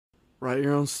write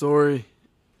your own story.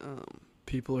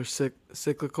 People are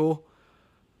cyclical.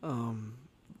 You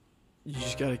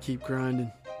just got to keep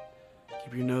grinding.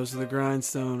 Keep your nose to the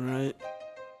grindstone, right?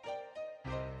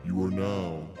 You are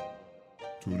now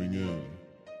tuning in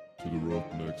to the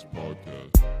Roughnecks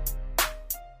Podcast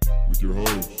with your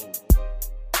host,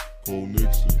 Cole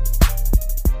Nixon.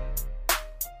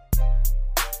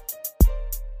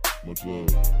 Much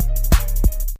love.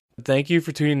 Thank you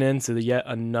for tuning in to yet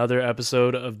another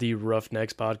episode of the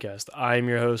Roughnecks Podcast. I'm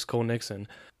your host, Cole Nixon.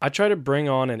 I try to bring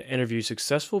on and interview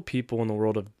successful people in the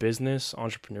world of business,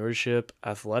 entrepreneurship,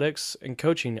 athletics, and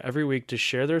coaching every week to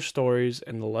share their stories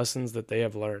and the lessons that they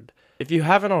have learned. If you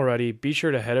haven't already, be sure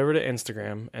to head over to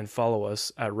Instagram and follow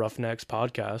us at Roughnecks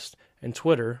Podcast and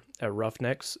Twitter at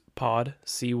Roughnecks Pod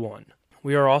C1.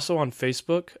 We are also on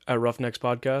Facebook at Roughnecks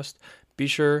Podcast. Be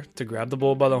sure to grab the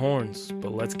bull by the horns,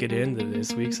 but let's get into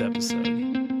this week's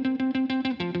episode.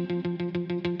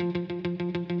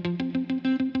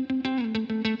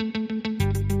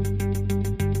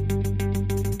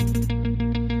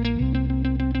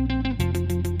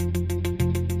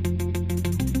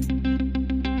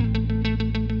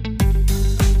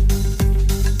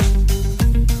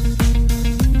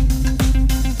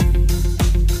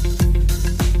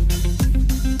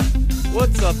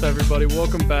 What's up, everybody?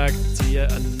 Welcome back to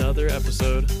yet another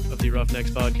episode of the Roughnecks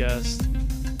Podcast.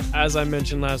 As I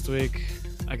mentioned last week,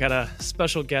 I got a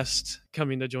special guest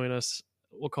coming to join us.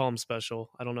 We'll call him special.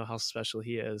 I don't know how special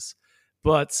he is,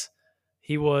 but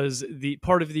he was the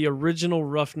part of the original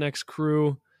Roughnecks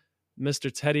crew,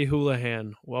 Mr. Teddy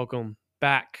Houlihan. Welcome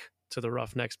back to the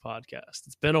Roughnecks Podcast.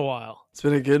 It's been a while. It's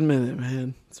been a good minute,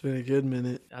 man. It's been a good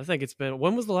minute. I think it's been.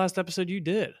 When was the last episode you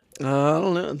did? I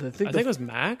don't know. I think it was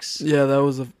Max. Yeah, that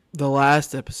was the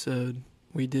last episode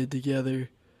we did together.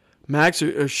 Max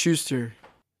or Schuster?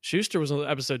 Schuster was on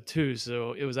episode 2,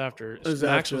 so it was after. Max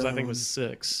after was, I think, was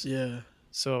 6. Yeah.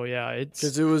 So, yeah, it's...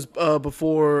 Because it was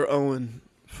before Owen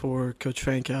for Coach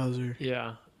Fankhauser.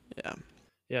 Yeah. Yeah.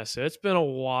 Yeah, so it's been a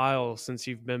while since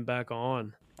you've been back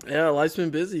on. Yeah, life's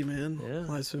been busy, man. Yeah.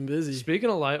 Life's been busy.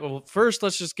 Speaking of life, well, first,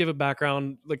 let's just give a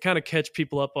background, like kind of catch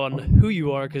people up on who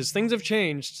you are, because things have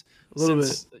changed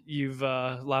since you've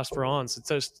last were on. So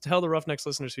just tell the Roughnecks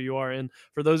listeners who you are. And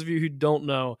for those of you who don't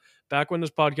know, back when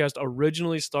this podcast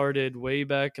originally started way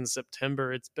back in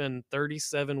September, it's been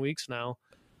 37 weeks now.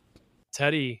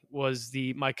 Teddy was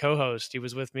my co-host. He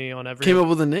was with me on every... Came up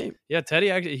with a name. Yeah, Teddy,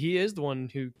 actually, he is the one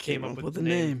who came up with the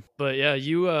name. But yeah,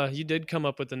 you did come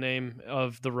up with the name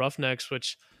of the Roughnecks,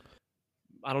 which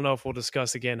I don't know if we'll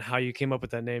discuss again how you came up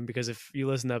with that name, because if you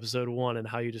listen to episode 1 and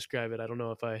how you describe it, I don't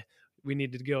know if we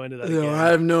need to go into that again. I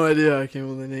have no idea how I came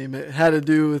up with the name. It had to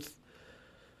do with,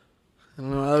 I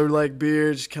don't know, I would like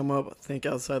beer, just come up, I think,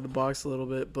 outside the box a little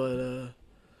bit, but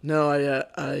no,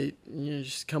 I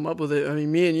just come up with it. I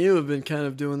mean, me and you have been kind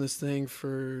of doing this thing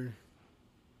for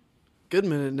a good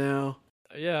minute now.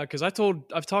 Yeah, because I've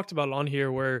talked about it on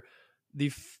here where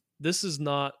this is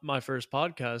not my first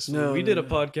podcast. No, we did a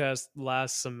podcast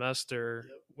last semester.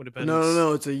 Yep. Would have been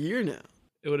No, it's a year now.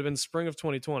 It would have been spring of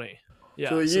 2020. Yeah,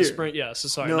 so a year. Spring. Yeah, so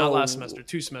sorry, No, not last semester,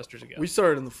 2 semesters ago. We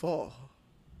started in the fall.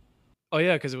 Oh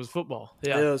yeah, because it was football.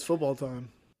 Yeah, it was football time.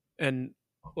 And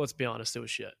let's be honest, it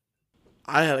was shit.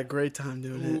 I had a great time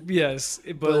doing it. Yes,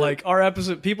 but like our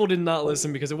episode, people did not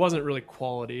listen because it wasn't really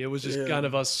quality. It was just kind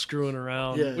of us screwing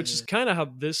around, which is kind of how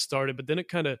this started. But then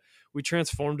we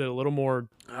transformed it a little more.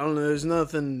 I don't know. There's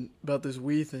nothing about this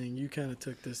we thing. You kind of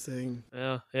took this thing.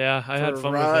 Yeah. I had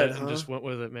fun with it and just went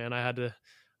with it, man. I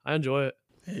enjoy it.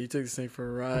 Yeah, you took this thing for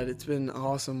a ride. It's been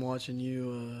awesome watching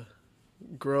you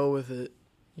grow with it.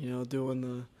 You know,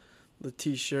 doing the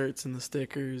T-shirts and the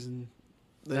stickers and.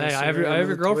 Hey, I have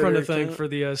your girlfriend to thank for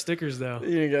the stickers, though.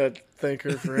 You ain't got to thank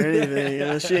her for anything. You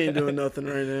know, she ain't doing nothing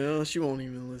right now. She won't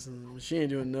even listen. She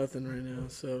ain't doing nothing right now.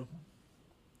 So,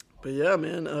 but yeah,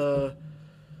 man,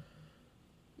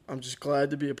 I'm just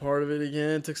glad to be a part of it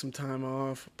again. Took some time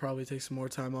off. Probably take some more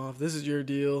time off. This is your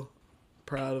deal.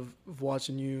 Proud of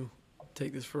watching you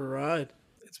take this for a ride.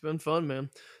 It's been fun, man.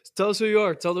 So tell us who you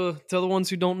are. Tell the ones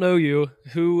who don't know you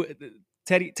who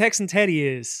Texan Teddy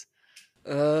is.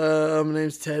 My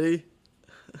name's Teddy.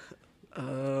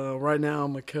 Right now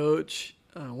I'm a coach.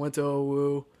 Went to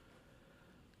OWU.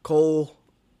 Cole,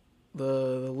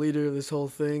 the leader of this whole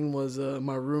thing, was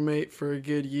my roommate for a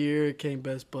good year. Became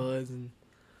best buds, and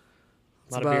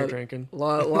a lot of beer drinking. A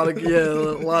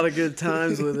lot of good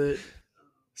times with it.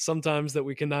 Sometimes that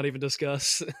we cannot even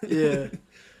discuss. Yeah.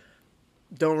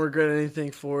 Don't regret anything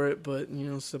for it, but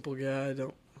simple guy.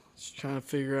 Just trying to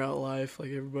figure out life like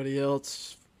everybody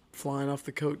else. Flying off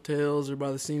the coattails or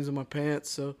by the seams of my pants,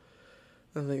 so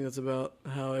I think that's about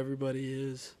how everybody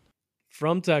is.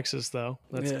 From Texas, though.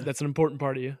 That's an important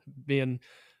part of you, being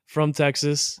from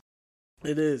Texas.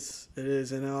 It is,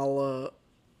 and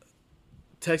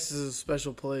Texas is a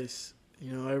special place.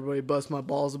 You know, everybody busts my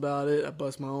balls about it. I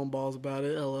bust my own balls about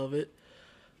it. I love it.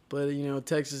 But, you know,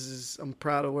 Texas is, I'm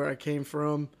proud of where I came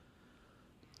from.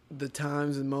 The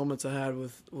times and moments I had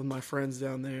with my friends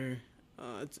down there.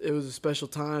 It was a special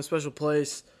time, special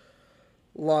place.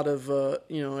 A lot of,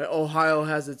 you know, Ohio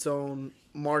has its own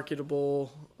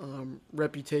marketable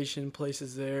reputation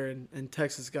places there, and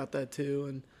Texas got that too.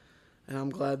 And I'm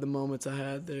glad the moments I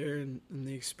had there and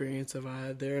the experience I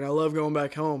had there. And I love going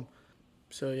back home.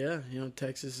 So, yeah, you know,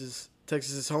 Texas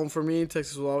is home for me.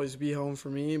 Texas will always be home for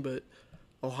me, but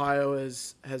Ohio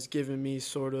has given me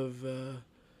sort of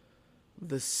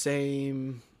the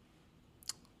same.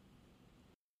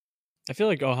 I feel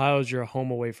like Ohio's your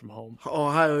home away from home.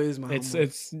 Ohio is my home.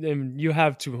 It's you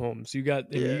have two homes. You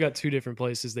got two different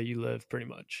places that you live pretty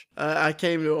much. I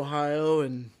came to Ohio,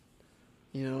 and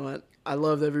you know I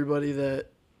loved everybody that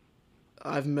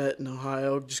I've met in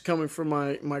Ohio. Just coming from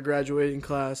my graduating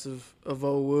class of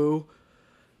OWU,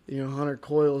 you know, Hunter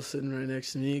Coyle sitting right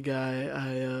next to me, a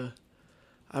guy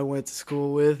I went to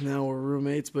school with. Now we're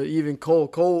roommates, but even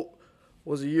Cole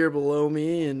was a year below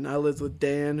me, and I lived with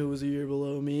Dan, who was a year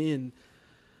below me, and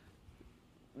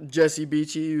Jesse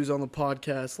Beachy, who was on the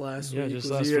podcast last week. Yeah, just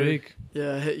last week.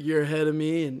 Yeah, a year ahead of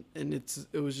me, and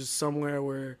it was just somewhere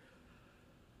where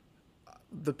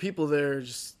the people there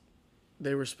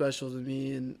they were special to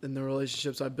me, and the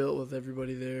relationships I built with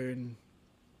everybody there, and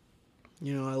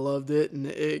you know I loved it, and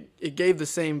it gave the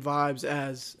same vibes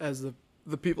as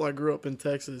the people I grew up in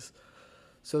Texas.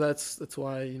 So that's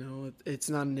why, you know, it's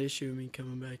not an issue me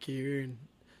coming back here and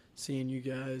seeing you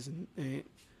guys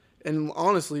and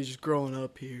honestly just growing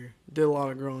up here. Did a lot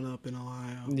of growing up in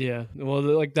Ohio. Yeah. Well,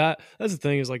 like that's the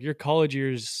thing is like your college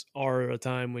years are a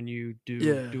time when you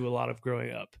do a lot of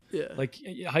growing up. Yeah. Like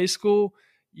high school,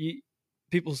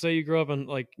 people say you grow up and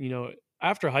like, you know,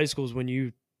 after high school is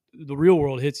when the real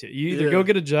world hits you. You either go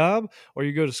get a job or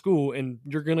you go to school, and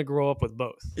you're going to grow up with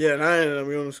both. Yeah, and I ended up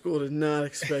going to school. Did not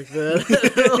expect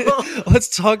that.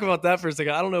 Let's talk about that for a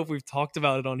second. I don't know if we've talked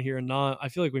about it on here or not. I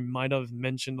feel like we might have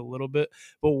mentioned a little bit.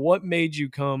 But what made you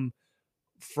come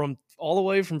from all the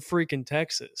way from freaking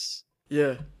Texas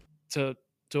to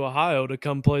Ohio to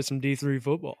come play some D3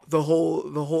 football? The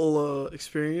whole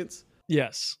experience?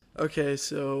 Yes. Okay,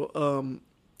 so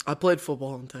I played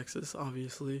football in Texas,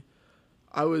 obviously.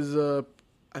 I was,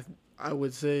 I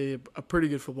would say, a pretty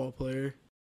good football player.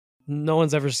 No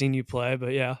one's ever seen you play,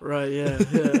 but yeah. Right, yeah.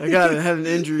 I had an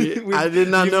injury. I did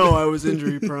not know I was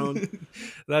injury prone.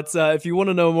 That's if you want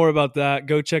to know more about that,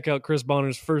 go check out Chris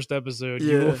Bonner's first episode.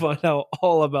 Yeah. You will find out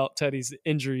all about Teddy's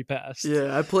injury past.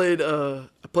 Yeah, I played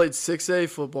 6A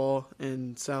football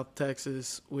in South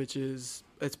Texas,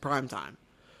 it's prime time.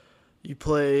 You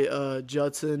play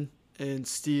Judson and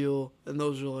Steele, and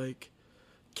those are like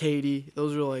Katy.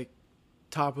 Those are like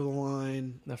top of the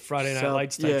line. The Friday Night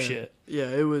Lights type shit. Yeah,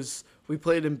 it was. We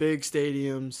played in big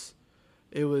stadiums.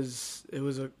 It was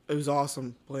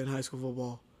awesome playing high school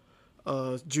football.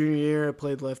 Junior year, I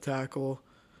played left tackle.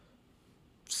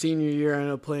 Senior year, I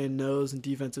ended up playing nose and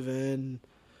defensive end.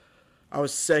 I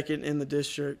was second in the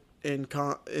district in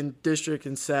district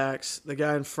in sacks. The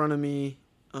guy in front of me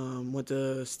went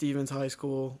to Stevens High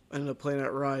School. Ended up playing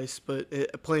at Rice, but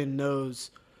playing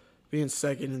nose, being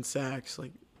second in sacks,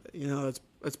 like, you know,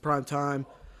 it's prime time.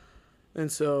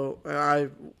 And so I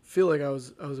feel like I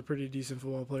was a pretty decent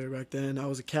football player back then. I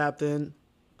was a captain.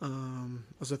 I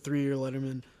was a 3-year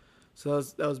letterman, so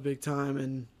that was big time.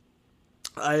 And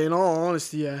in all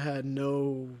honesty, I had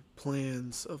no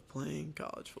plans of playing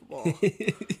college football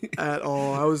at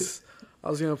all. I was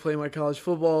gonna play my college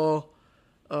football,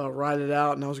 ride it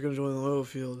out, and I was gonna join the oil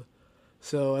field.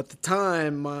 So at the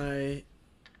time,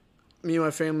 me and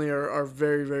my family are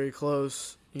very, very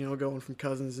close, you know, going from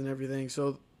cousins and everything.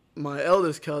 So my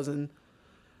eldest cousin,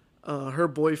 her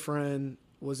boyfriend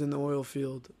was in the oil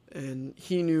field, and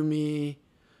he knew me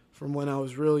from when I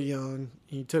was real young.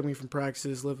 He took me from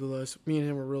practices, lived with us. Me and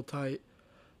him were real tight.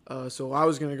 So I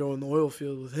was going to go in the oil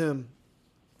field with him.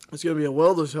 I was going to be a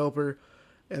welder's helper,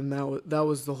 and that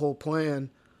was the whole plan.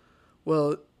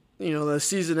 Well, you know, the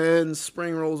season ends,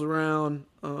 spring rolls around.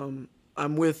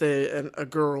 I'm with a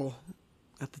girl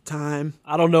at the time.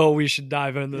 I don't know if we should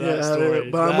dive into that story.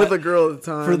 But I'm with a girl at the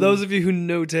time. For those of you who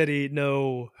know Teddy,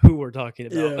 know who we're talking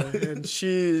about. Yeah, and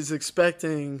she's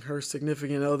expecting her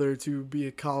significant other to be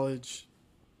a college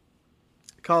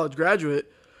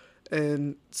graduate.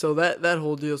 And so that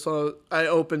whole deal. So I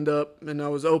opened up, and I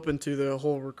was open to the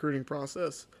whole recruiting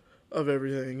process of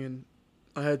everything. And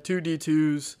I had 2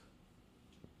 D2s.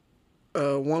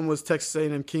 One was Texas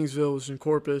A&M Kingsville, which is in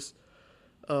Corpus,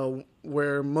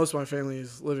 where most of my family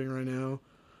is living right now.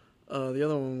 The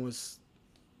other one was,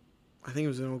 I think it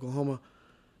was in Oklahoma.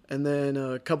 And then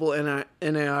a couple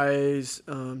NAIAs,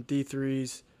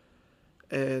 D3s.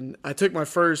 And I took my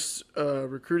first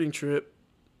recruiting trip,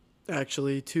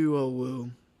 actually, to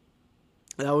OWU.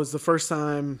 That was the first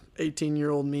time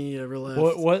 18-year-old me ever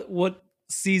left. What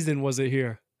season was it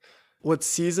here? What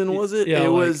season was it? Yeah, it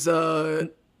like, was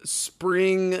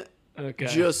spring. Okay.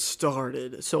 Just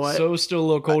started, so it was still a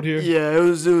little cold here. Yeah, it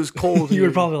was cold. You here.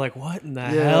 were probably like, "What in the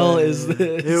hell is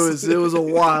this?" It was a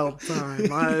wild time.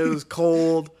 It was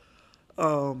cold.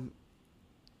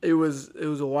 It was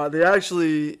a wild. They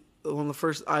actually, one of the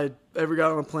first I ever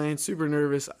got on a plane, super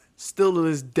nervous. Still to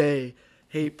this day,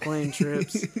 hate plane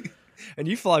trips. And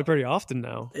you fly pretty often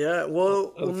now. Yeah,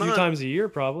 well, a few times a year,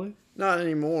 probably. Not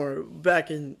anymore. Back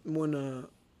in when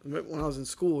I was in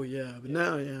school, yeah, but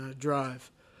now, yeah, I drive.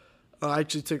 I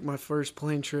actually took my first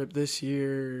plane trip this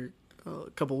year a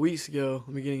couple weeks ago,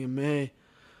 beginning of May.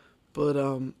 But,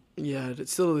 yeah,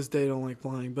 still to this day, I don't like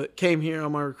flying. But came here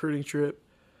on my recruiting trip,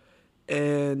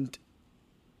 and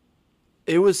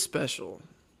it was special.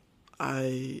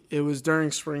 It was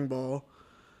during spring ball,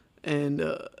 and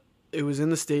it was in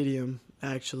the stadium,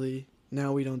 actually.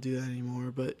 Now we don't do that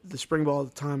anymore, but the spring ball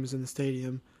at the time was in the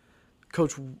stadium.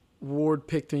 Coach Ward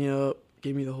picked me up,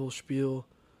 gave me the whole spiel,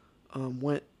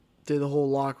 did the whole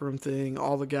locker room thing.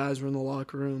 All the guys were in the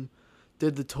locker room,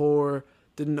 did the tour,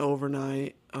 did an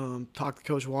overnight, talked to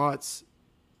Coach Watts.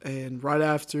 And right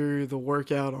after the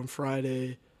workout on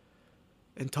Friday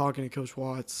and talking to Coach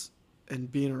Watts and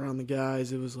being around the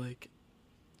guys, it was like,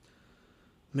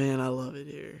 man, I love it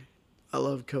here. I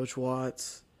love Coach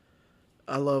Watts.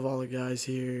 I love all the guys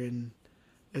here, and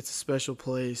it's a special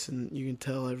place, and you can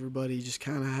tell everybody just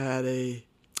kind of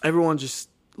everyone just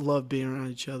loved being around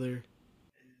each other.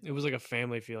 It was like a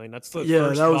family feeling. That's the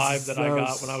first vibe that I got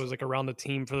was, when I was like around the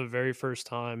team for the very first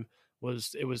time. It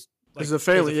was like, a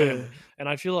family, yeah. And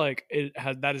I feel like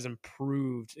that is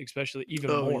improved, especially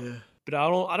even more. Yeah. But I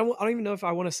don't even know if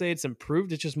I want to say it's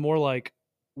improved. It's just more like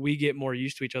we get more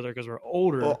used to each other because we're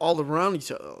older. Well, all around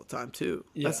each other all the time too.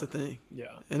 Yeah. That's the thing.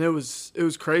 Yeah. And it was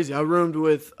crazy. I roomed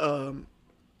with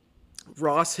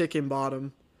Ross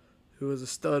Hickenbottom, who was a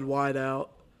stud wideout.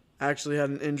 Actually had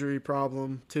an injury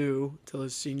problem too till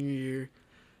his senior year,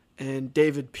 and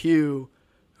David Pugh,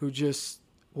 who just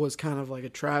was kind of like a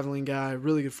traveling guy,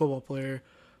 really good football player,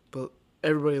 but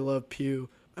everybody loved Pugh.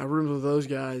 I roomed with those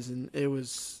guys, and it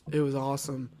was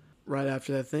awesome. Right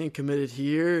after that thing, committed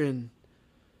here, and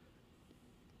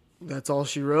that's all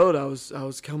she wrote. I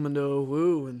was coming to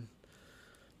OWU, and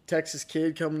Texas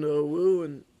kid coming to OWU,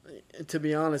 and to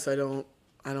be honest, I don't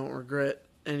regret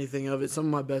anything of it. Some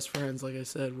of my best friends, like I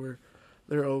said,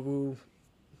 they're OWU,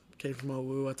 came from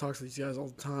OWU. I talk to these guys all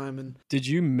the time. And did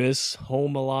you miss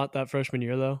home a lot that freshman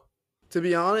year, though? To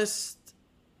be honest,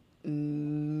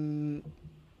 no.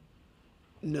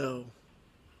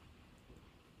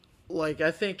 Like, I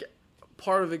think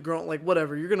part of it growing, like,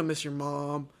 whatever, you're gonna miss your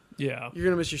mom. Yeah. You're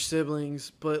gonna miss your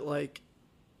siblings, but like,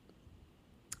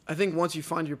 I think once you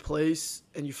find your place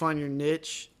and you find your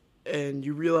niche, and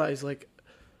you realize like,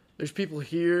 there's people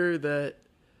here that,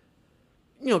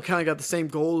 kind of got the same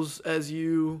goals as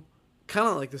you, kind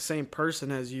of like the same person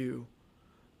as you,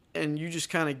 and you just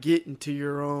kind of get into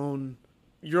your own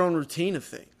routine of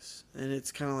things. And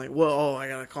it's kind of like, well, I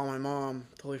gotta call my mom.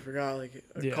 Totally forgot. Like,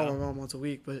 I call my mom once a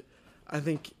week. But I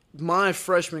think my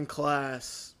freshman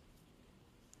class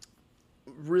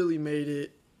really made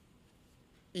it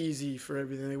easy for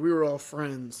everything. Like, we were all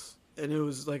friends, and it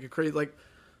was like a crazy,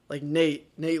 like Nate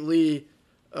Lee,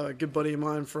 a good buddy of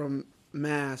mine from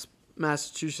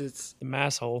Massachusetts. The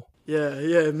Masshole. Yeah,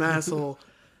 Masshole.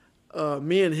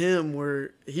 Me and him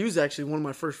he was actually one of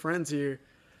my first friends here,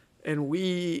 and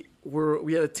we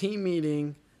had a team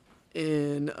meeting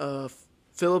in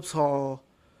Phillips Hall,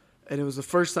 and it was the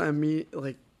first time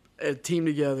a team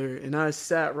together, and I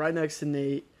sat right next to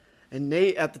Nate, and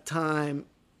Nate at the time,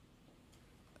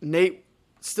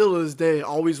 still to this day,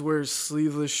 always wears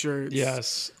sleeveless shirts.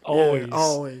 Yes, always. Yeah,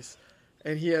 always.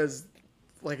 And he has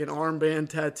like an armband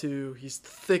tattoo. He's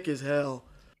thick as hell.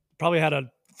 Probably had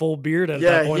a full beard at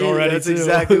that point already. That's too.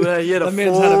 exactly what he had. That a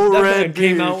man's full that red man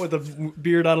came beard. out with a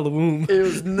beard out of the womb. It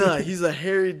was nuts. He's a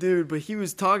hairy dude, but he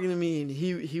was talking to me, and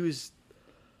he was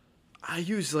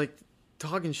like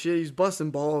talking shit. He was busting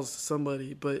balls to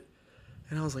somebody,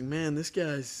 and I was like, man, this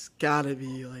guy's gotta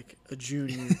be like a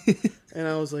junior. And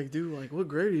I was like, dude, like, what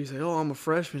grade are you? He's like, oh, I'm a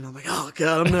freshman. I'm like, oh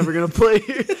god, I'm never gonna play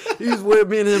here. He was with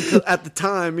me and him at the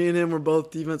time. Me and him were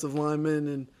both defensive linemen,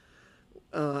 and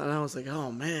I was like,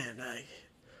 oh man,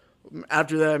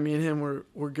 after that, me and him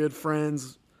were good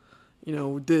friends. You know,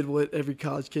 we did what every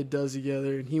college kid does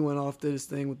together, and he went off, did his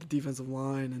thing with the defensive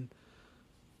line, and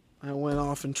I went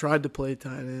off and tried to play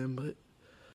tight end, but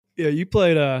Yeah, you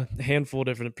played a handful of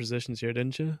different positions here,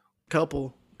 didn't you?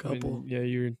 couple. I mean, yeah,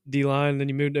 you were D-line, then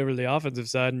you moved over to the offensive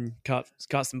side and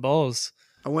caught some balls.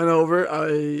 I went over,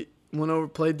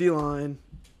 played D-line,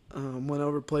 went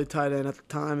over, played tight end. At the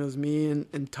time, it was me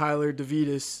and Tyler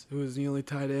DeVitis, who was the only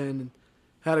tight end, and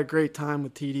had a great time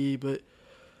with TD, but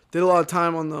did a lot of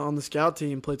time on the scout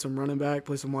team, played some running back,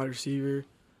 played some wide receiver.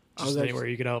 Just anywhere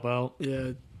you could help out.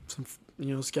 Yeah, some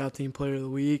scout team player of the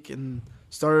week, and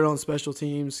started on special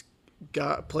teams,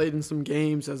 played in some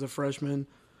games as a freshman,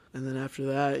 and then after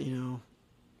that,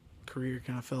 career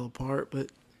kind of fell apart,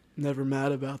 but never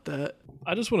mad about that.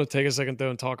 I just want to take a second though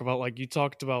and talk about, like, you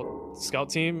talked about scout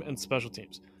team and special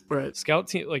teams. Right. Scout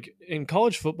team, like in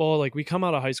college football, like we come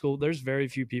out of high school, there's very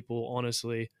few people,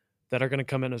 honestly, that are going to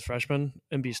come in as freshmen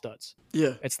and be studs.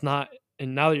 Yeah. It's not,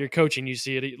 and now that you're coaching, you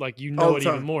see it, like, All the it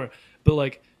time. even more. But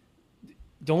like,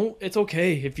 it's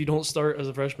okay if you don't start as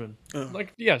a freshman.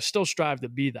 Like, yeah, still strive to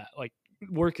be that. Like,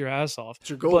 work your ass off.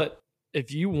 It's your goal. But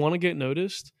if you want to get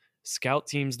noticed, scout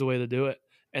team's the way to do it.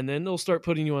 And then they'll start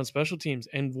putting you on special teams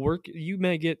and work. You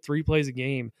may get 3 plays a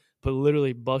game, but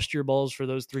literally bust your balls for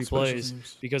those 3 Special plays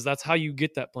teams. because that's how you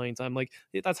get that playing time. Like,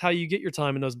 that's how you get your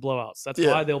time in those blowouts. That's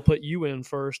Yeah. why they'll put you in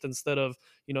first instead of,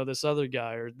 this other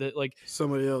guy or that, like,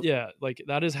 Somebody else. yeah, like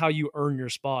that is how you earn your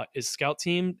spot is scout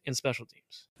team and special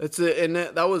teams. That's it. And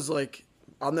that was like,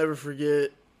 I'll never forget.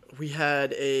 We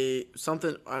had I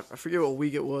forget what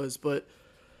week it was, but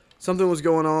something was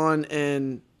going on,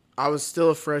 and I was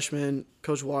still a freshman.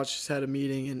 Coach Watts just had a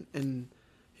meeting, and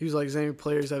he was like, "Does any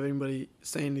players have anybody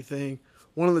say anything?"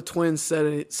 One of the twins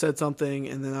said something,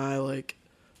 and then I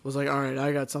was like, "All right,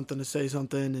 I got something to say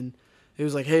something." And he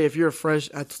was like, "Hey, if you're a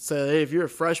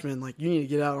freshman, like, you need to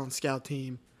get out on scout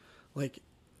team. Like,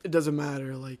 it doesn't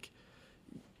matter. Like,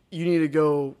 you need to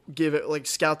go give it, like,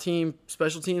 scout team,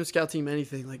 special team, scout team,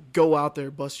 anything. Like, go out there,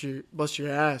 bust your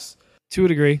ass." To a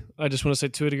degree. I just want to say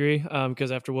to a degree,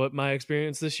 because after what my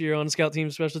experience this year on scout team,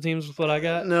 special teams with what I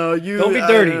got, No, don't be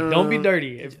dirty. Don't be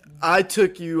dirty. I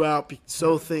took you out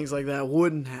so things like that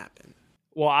wouldn't happen.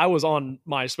 Well, I was on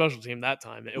my special team that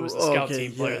time. It was the scout Okay,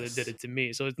 team player yes. that did it to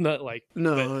me. So it's not like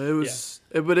No, but, it was,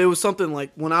 but it was something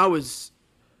like when I was,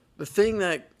 the thing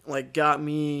that like got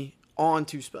me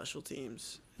onto special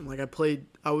teams, and like I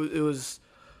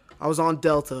was on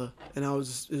Delta, and it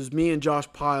was me and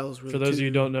Josh Piles. For those of you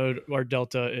who don't know, our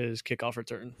Delta is kickoff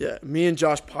return. Yeah, me and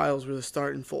Josh Piles were the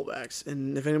starting fullbacks,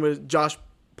 and if anybody, Josh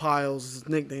Piles, his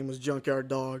nickname was Junkyard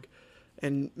Dog,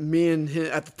 and me and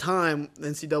him at the time,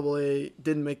 NCAA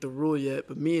didn't make the rule yet,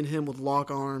 but me and him would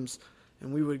lock arms,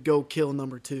 and we would go kill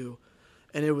number 2,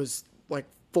 and it was like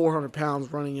 400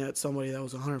 pounds running at somebody that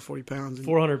was 140 pounds. And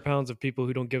 400 pounds of people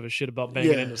who don't give a shit about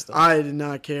banging into stuff. I did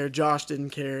not care. Josh didn't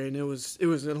care, and it was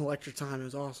an electric time. It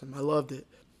was awesome. I loved it.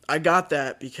 I got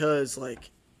that because,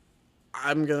 like,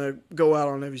 I'm gonna go out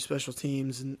on every special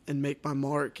teams and make my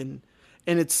mark, and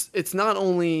it's not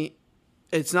only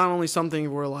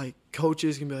something where like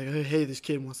coaches can be like, hey, this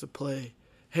kid wants to play,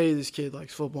 hey, this kid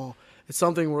likes football. It's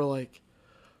something where like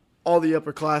all the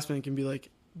upperclassmen can be like,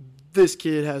 this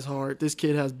kid has heart, this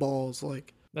kid has balls.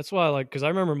 Like, that's why, like, because I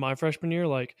remember my freshman year,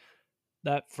 like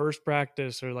that first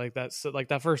practice or like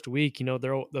that first week,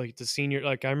 they're all, like the senior.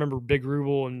 Like I remember Big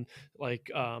Rubel and like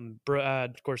Brad.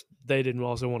 Of course, they didn't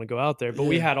also want to go out there, but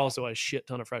we had also a shit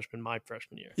ton of freshmen my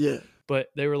freshman year. Yeah, but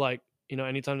they were like,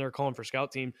 anytime they were calling for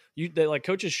scout team, they like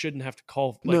coaches shouldn't have to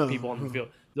call people on the field.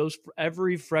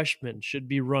 Every freshman should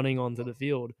be running onto the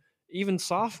field. Even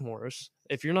sophomores,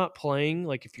 if you're not playing,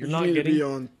 like if you're not need getting to be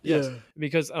on, yes, yeah.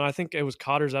 because and I think it was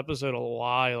Cotter's episode a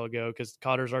while ago, because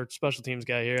Cotter's our special teams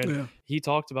guy here, and he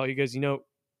talked about, he goes,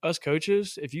 us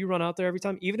coaches, if you run out there every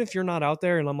time, even if you're not out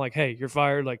there, and I'm like, hey, you're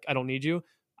fired, like I don't need you,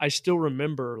 I still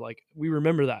remember, like we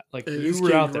remember that, like you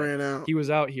were out there, he was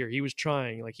out here, he was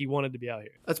trying, like he wanted to be out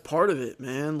here. That's part of it,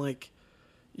 man. Like,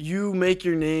 you make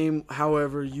your name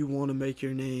however you want to make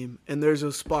your name, and there's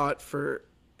a spot for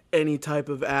any type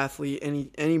of athlete,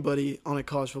 anybody on a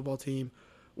college football team,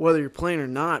 whether you're playing or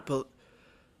not. But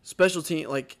special team,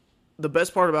 like, the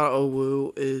best part about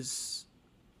OWU is,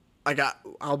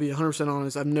 I'll be 100%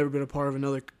 honest, I've never been a part of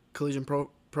another collegiate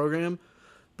program,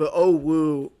 but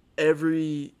OWU,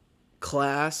 every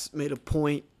class made a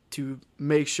point to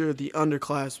make sure the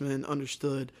underclassmen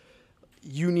understood,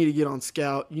 you need to get on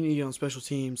scout, you need to get on special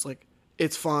teams. Like,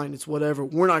 it's fine, it's whatever.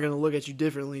 We're not going to look at you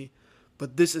differently,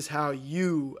 but this is how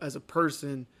you, as a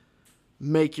person,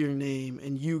 make your name,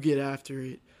 and you get after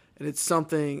it. and it's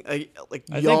something like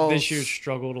I y'all. think this year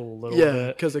struggled a little Yeah,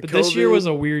 bit. 'cause of But this year COVID. was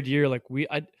a weird year. Like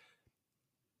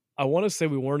I want to say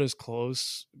we weren't as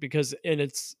close and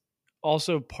it's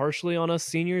also partially on us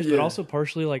seniors, but Yeah. also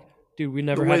partially like, dude, we way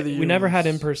never the year had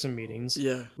was. in-person meetings.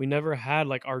 Yeah, We never had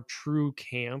like our true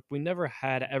camp. We never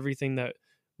had everything that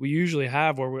we usually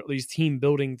have, where we're these team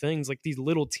building things, like these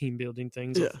little team building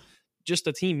things yeah, of just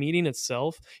a team meeting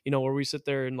itself, where we sit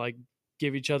there and like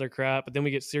give each other crap, but then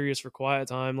we get serious for quiet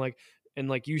time. Like, and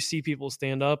like you see people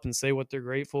stand up and say what they're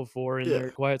grateful for in Yeah. their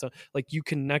quiet time. Like you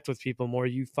connect with people more,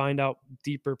 you find out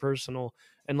deeper personal.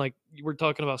 And like we're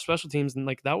talking about special teams, and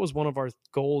like that was one of our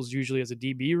goals usually as a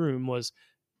DB room was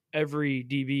every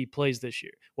DB plays this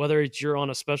year, whether it's you're on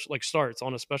a special like starts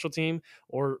on a special team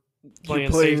or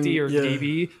playing safety or yeah.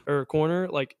 DB or corner.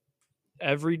 Like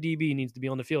every DB needs to be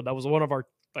on the field. That was one of our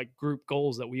like group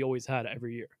goals that we always had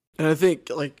every year. And I think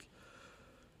like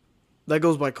that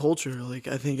goes by culture. Like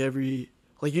I think you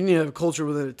need to have a culture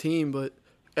within a team, but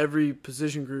every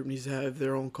position group needs to have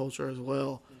their own culture as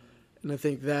well. And I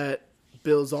think that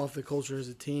builds off the culture as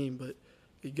a team, but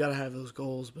you got to have those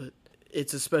goals. But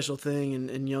it's a special thing,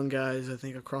 and young guys, I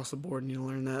think, across the board need to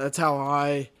learn that. That's how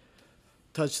I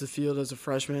touched the field as a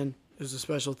freshman. It was a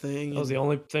special thing. That was the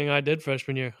only thing I did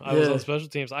freshman year. I was Yeah. on special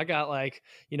teams. I got like,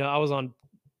 I was on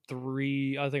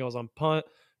I think I was on punt,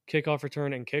 kickoff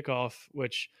return, and kickoff,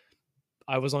 which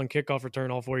I was on kickoff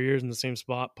return all 4 years in the same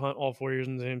spot, punt all 4 years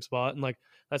in the same spot. And like,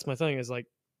 that's my thing is like,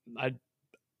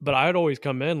 but I'd always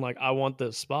come in like, I want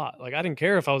this spot. Like, I didn't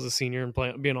care if I was a senior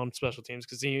and being on special teams.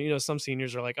 Cause some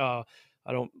seniors are like, oh,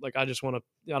 I don't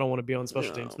want to be on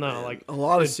special teams. No, man. like a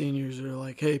lot of seniors are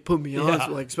like, hey, put me on. Yeah,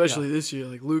 like, especially this year,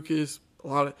 like Lucas,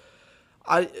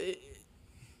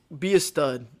 be a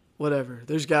stud, whatever.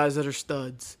 There's guys that are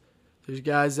studs. There's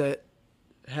guys that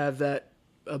have that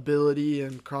ability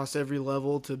and cross every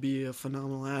level to be a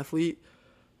phenomenal athlete.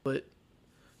 But,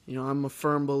 I'm a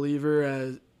firm believer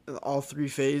as all three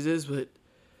phases, but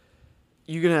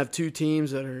you can have two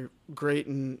teams that are great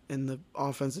in the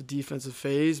offensive defensive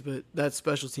phase, but that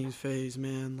special teams phase,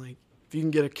 man, like if you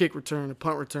can get a kick return, a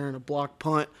punt return, a block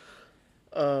punt,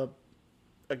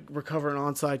 recover an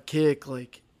onside kick,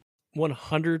 like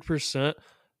 100%.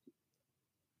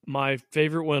 My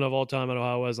favorite win of all time at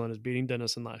Ohio Wesleyan is beating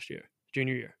Denison last year,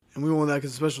 junior year. And we won that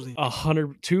because of special teams.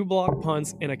 2 block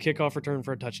punts and a kickoff return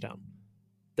for a touchdown.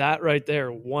 That right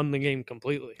there won the game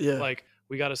completely. Yeah. Like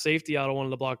we got a safety out of one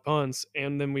of the block punts,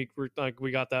 and then we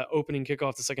got that opening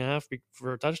kickoff the second half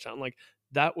for a touchdown. Like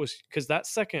that was because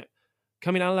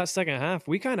coming out of that second half,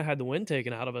 we kind of had the wind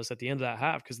taken out of us at the end of that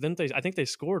half because then I think they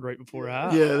scored right before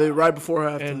half. Yeah, right before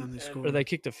halftime they scored. Or they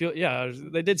kicked the field. Yeah,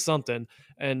 they did something,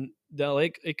 and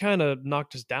it kind of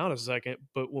knocked us down a second.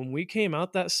 But when we came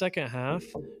out that second half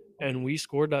and we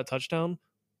scored that touchdown,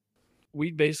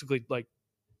 we basically like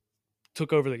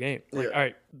took over the game. Like, all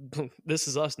right, this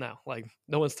is us now. Like,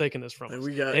 no one's taking this from us.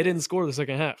 They didn't score the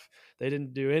second half. They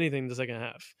didn't do anything the second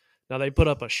half. Now they put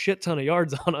up a shit ton of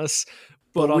yards on us,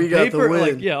 but on paper,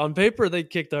 on paper they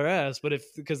kicked our ass. But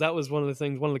because that was one of the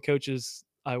things, one of the coaches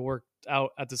I worked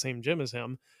out at the same gym as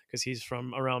him because he's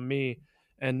from around me,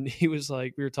 and he was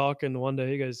like, we were talking one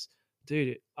day. He goes,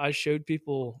 "Dude, I showed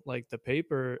people like the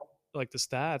paper, like the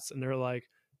stats, and they're like,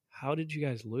 how did you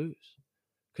guys lose?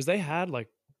 Because they had like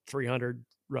 300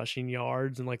 rushing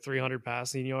yards and like 300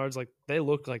 passing yards. Like they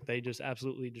looked like they just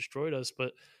absolutely destroyed us.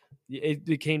 But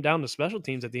it came down to special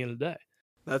teams at the end of the day.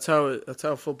 That's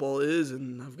how football is,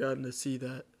 and I've gotten to see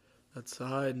that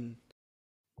side. And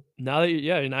now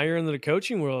you're in the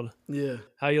coaching world. Yeah,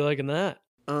 how you liking that?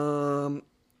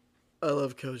 I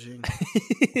love coaching. I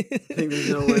think there's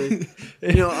no way.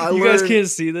 You guys can't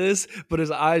see this, but his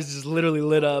eyes just literally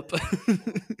lit up.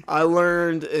 I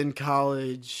learned in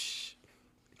college.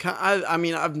 I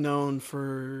mean, I've known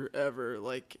forever.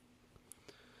 Like,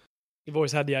 you've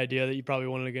always had the idea that you probably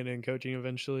wanted to get in coaching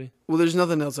eventually. Well, there's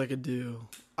nothing else I could do.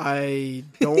 I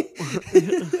don't.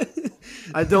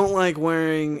 I don't like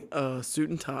wearing a suit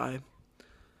and tie.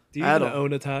 Do you even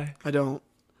own a tie? I don't.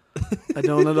 I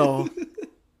don't at all.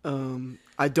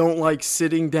 I don't like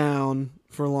sitting down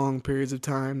for long periods of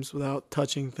times without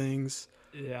touching things.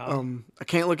 Yeah. I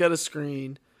can't look at a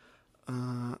screen.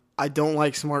 I don't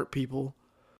like smart people.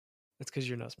 That's because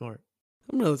you're not smart.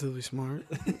 I'm relatively smart.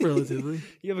 Relatively.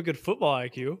 You have a good football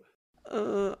IQ.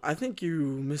 I think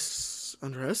you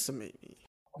underestimate me.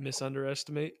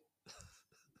 Misunderestimate?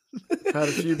 Had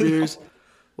a few beers.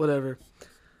 Whatever.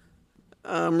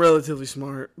 I'm relatively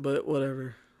smart, but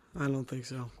whatever. I don't think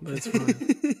so, but it's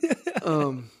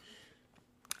fine.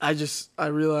 I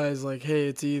realized like, hey,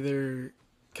 it's either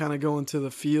kind of going to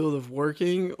the field of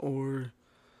working or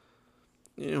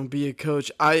be a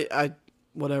coach. I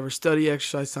whatever, study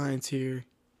exercise science here.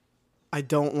 I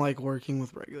don't like working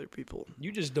with regular people.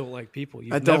 You just don't like people. I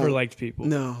You've don't. never liked people.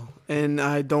 No, and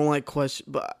I don't like question,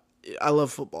 but I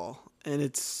love football, and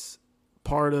it's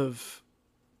part of.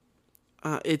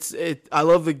 I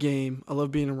love the game. I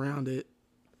love being around it,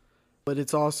 but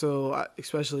it's also,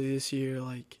 especially this year,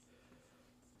 like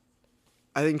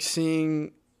I think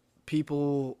seeing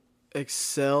people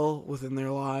excel within their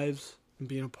lives and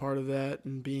being a part of that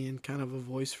and being kind of a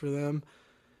voice for them,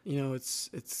 it's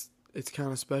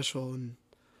kind of special. And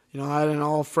I had an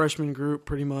all freshman group,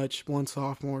 pretty much one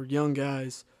sophomore, young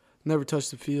guys, never touched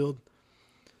the field,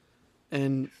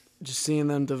 and just seeing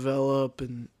them develop,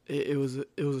 and it was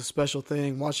a special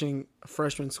thing watching a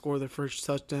freshman score their first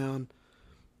touchdown.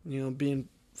 Being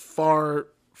far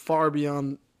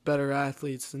beyond better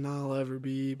athletes than I'll ever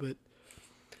be, but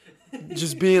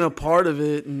just being a part of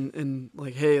it and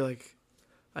like, hey, like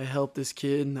I helped this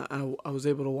kid and I was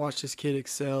able to watch this kid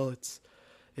excel. It's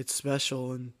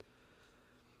special. And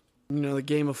the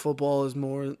game of football is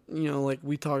more, like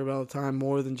we talk about all the time,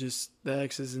 more than just the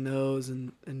X's and O's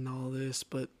and all this.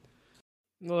 But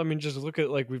Well, I mean, just look at,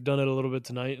 like, we've done it a little bit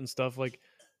tonight and stuff. Like,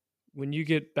 when you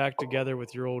get back together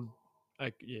with your old,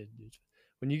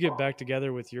 when you get back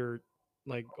together with your,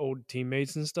 like, old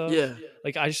teammates and stuff. yeah,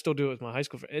 Like, I still do it with my high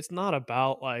school friends. It's not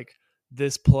about, like,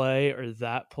 this play or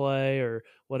that play or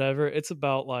whatever. It's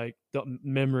about, like, the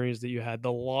memories that you had,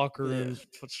 the locker room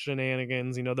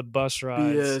shenanigans, the bus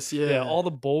rides. BS, yeah. all the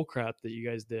bull crap that you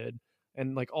guys did.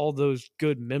 And like all those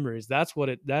good memories, that's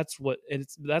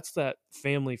that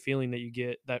family feeling that you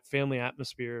get, that family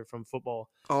atmosphere from football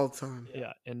all the time.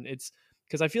 Yeah. And it's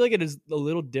because I feel like it is a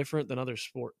little different than other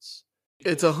sports.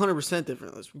 It's 100%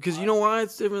 different. Because you know why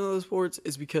it's different than other sports?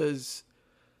 Is because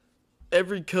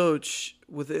every coach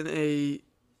within a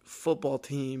football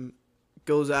team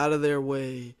goes out of their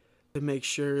way to make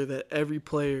sure that every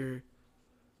player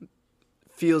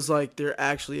feels like they're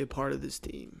actually a part of this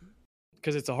team.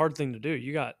 Because it's a hard thing to do.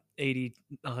 You got 80,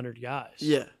 100 guys.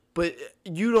 Yeah, but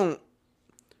you don't.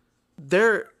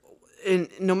 And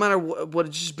no matter what,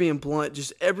 just being blunt,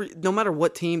 no matter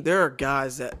what team, there are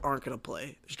guys that aren't going to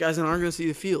play. There's guys that aren't going to see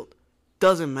the field.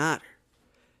 Doesn't matter.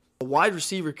 A wide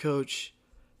receiver coach,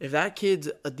 if that kid's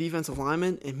a defensive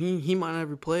lineman and he might not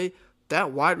ever play,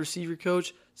 that wide receiver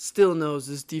coach still knows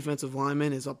this defensive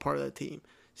lineman is a part of that team.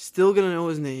 Still going to know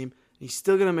his name. And he's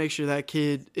still going to make sure that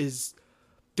kid is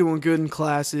doing good in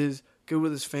classes, good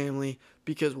with his family.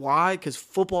 Because why? Because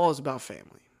football is about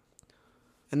family.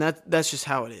 And that's just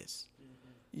how it is.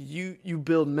 You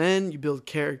build men, you build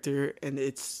character, and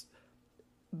it's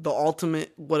the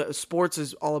ultimate. What sports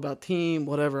is all about, team,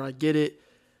 whatever, I get it.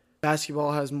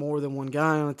 Basketball has more than one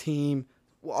guy on a team.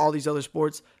 All these other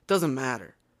sports, doesn't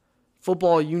matter.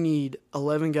 Football, you need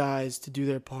 11 guys to do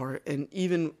their part. And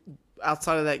even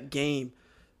outside of that game,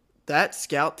 that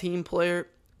scout team player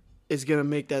is going to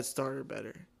make that starter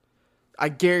better. I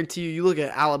guarantee you look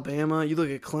at Alabama, you look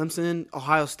at Clemson,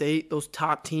 Ohio State, those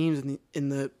top teams in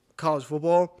the college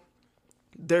football,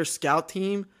 their scout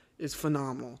team is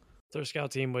phenomenal. Their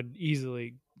scout team would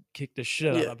easily kick the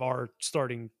shit out of our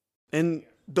starting. And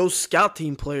those scout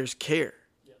team players care.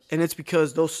 Yes. And it's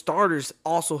because those starters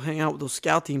also hang out with those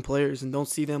scout team players and don't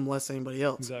see them less than anybody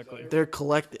else. Exactly. They're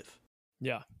collective.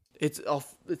 Yeah. It's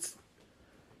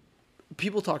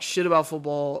people talk shit about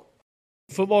football.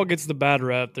 Football gets the bad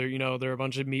rep. They're a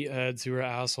bunch of meatheads who are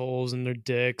assholes and they're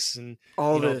dicks and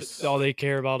all they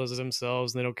care about is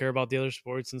themselves and they don't care about the other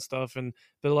sports and stuff.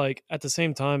 But like at the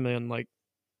same time, man, like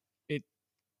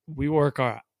we work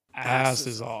our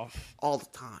asses off all the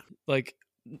time. Like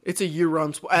it's a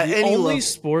year-round sport. The only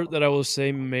sport that I will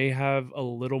say may have a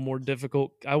little more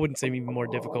difficult. I wouldn't say even more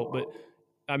difficult, but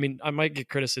I mean I might get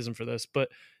criticism for this, but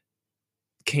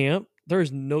camp. There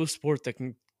is no sport that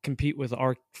can compete with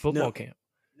our football camp.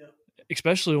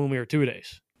 Especially when we were 2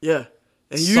 days. Yeah.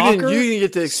 And you didn't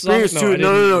get to experience two.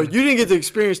 No. You didn't get to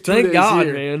experience 2 days. Thank God,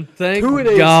 here. Man. Thank 2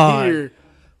 days God. Here.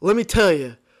 Let me tell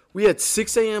you, we had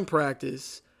 6 a.m.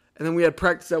 practice, and then we had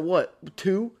practice at what?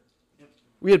 2? Yep.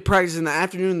 We had practice in the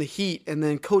afternoon in the heat, and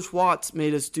then Coach Watts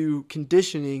made us do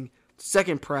conditioning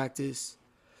second practice.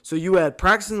 So you had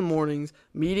practice in the mornings,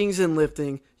 meetings and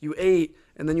lifting, you ate,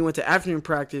 and then you went to afternoon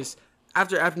practice.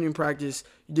 After afternoon practice,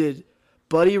 you did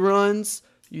buddy runs,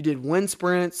 you did wind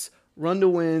sprints, run to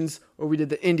wins, or we did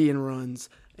the Indian runs.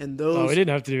 And those we didn't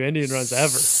have to do Indian runs ever.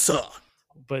 Suck.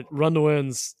 But run to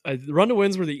wins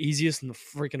were the easiest and the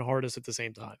freaking hardest at the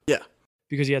same time. Yeah.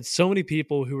 Because you had so many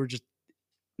people who were just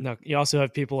No, you also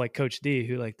have people like Coach D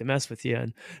who like to mess with you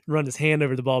and run his hand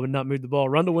over the ball but not move the ball.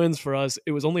 Run to wins for us.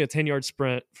 It was only a 10-yard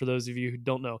sprint. For those of you who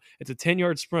don't know, it's a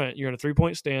 10-yard sprint. You're in a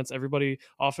 3-point stance. Everybody,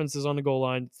 offense is on the goal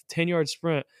line. It's a 10-yard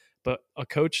sprint, but a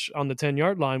coach on the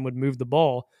 10-yard line would move the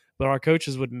ball, but our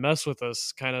coaches would mess with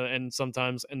us kind of, and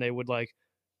sometimes, and they would like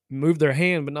move their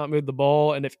hand but not move the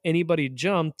ball. And if anybody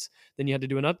jumped, then you had to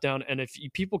do an up down. And if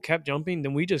people kept jumping,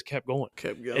 then we just kept going.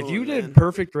 Kept going. If you did man.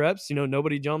 perfect reps,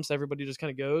 nobody jumps, everybody just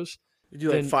kind of goes. You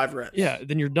do like 5 reps. Yeah,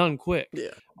 then you're done quick.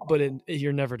 Yeah. But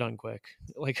you're never done quick.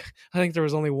 Like, I think there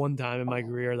was only one time in my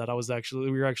career that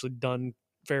we were actually done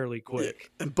fairly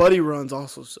quick. Yeah. And buddy runs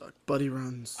also suck. Buddy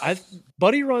runs. I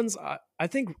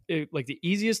think like the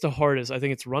easiest to hardest, I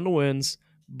think it's run to wins,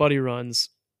 buddy runs,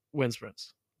 wind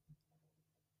sprints.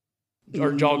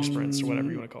 Or jog sprints or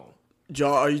whatever you want to call them.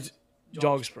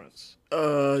 Jog sprints.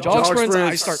 Jog sprints,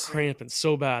 I start cramping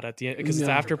so bad at the end because it's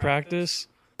after practice.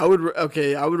 I would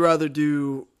rather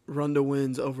do run to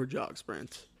wins over jog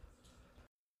sprints.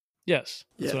 Yes,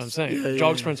 that's what I'm saying. Yeah,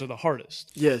 jog sprints are the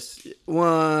hardest. Yes.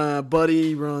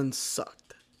 Buddy runs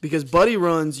sucked. Because buddy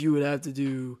runs, you would have to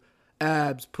do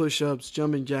abs, push-ups,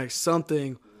 jumping jacks,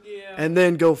 something, and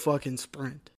then go fucking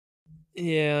sprint.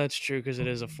 Yeah, that's true because it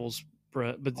is a full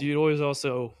sprint. But you'd always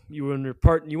also you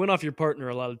went off your partner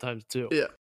a lot of times too. Yeah.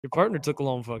 Your partner took a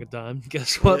long fucking time.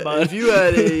 Guess what, bud? If you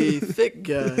had a thick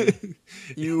guy,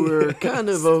 you were kind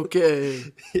of okay.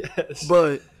 Yes.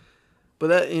 But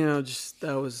that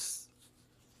that was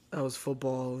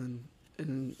football,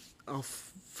 and I'll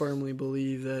firmly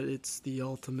believe that it's the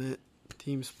ultimate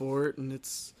team sport, and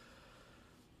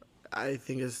I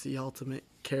think it's the ultimate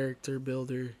character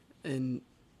builder, and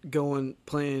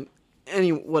playing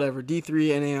whatever D3,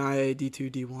 NAIA,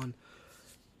 D2, D1.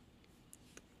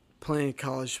 Playing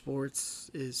college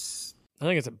sports is. I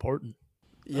think it's important.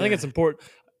 Yeah. I think it's important.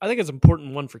 I think it's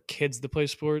important, one, for kids to play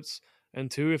sports,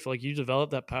 and two, if like you develop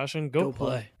that passion, go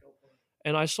play.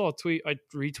 And I saw a tweet, I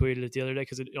retweeted it the other day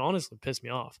because it honestly pissed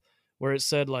me off, where it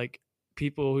said like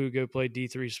people who go play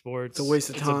D3 sports, it's a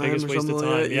waste of time. The biggest waste of time.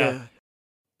 Like that. Yeah.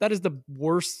 That is the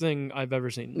worst thing I've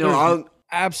ever seen. No, There's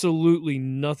absolutely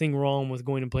nothing wrong with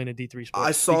going and playing a D3 sport.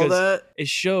 I saw that. It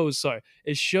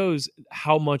shows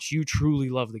how much you truly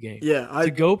love the game. Yeah.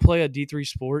 To go play a D3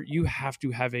 sport, you have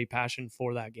to have a passion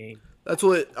for that game. That's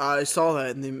what I saw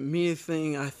that, and the immediate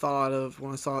thing I thought of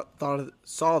when I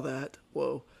saw that,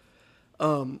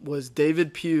 was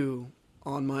David Pugh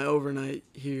on my overnight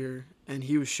here, and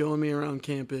he was showing me around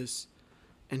campus,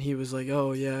 and he was like,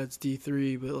 "Oh yeah, it's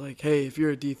D3, but like, hey, if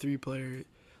you're a D3 player,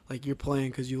 like you're playing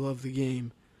because you love the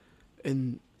game,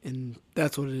 and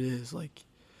that's what it is. Like,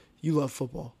 you love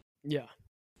football." Yeah.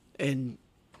 And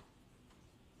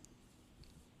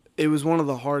it was one of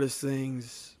the hardest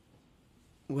things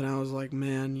when I was like,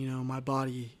 man, my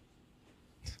body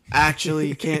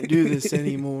actually can't do this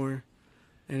anymore.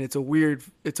 And it's a weird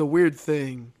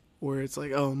thing where it's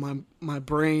like, oh, my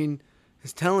brain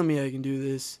is telling me I can do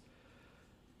this.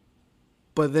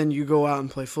 But then you go out and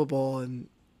play football, and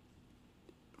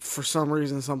for some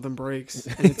reason something breaks.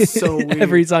 And it's so weird.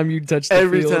 Every time you touch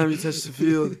the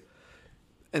field.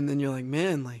 And then you're like,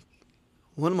 man, like,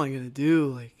 what am I going to do?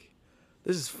 Like,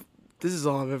 this is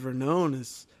all I've ever known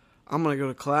is I'm going to go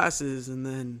to classes, and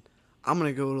then I'm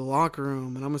going to go to the locker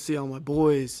room, and I'm going to see all my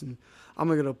boys, and I'm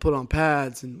going to put on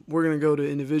pads, and we're going to go to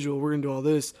individual. We're going to do all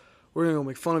this. We're going to go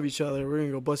make fun of each other. We're going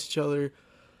to go bust each other.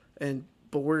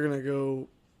 But we're going to go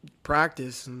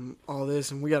practice and all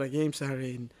this, and we got a game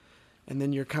Saturday. And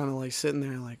then you're kind of like sitting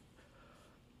there like,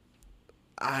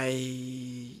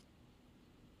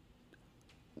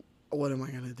 what am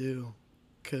I going to do?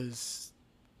 Because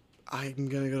I'm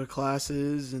going to go to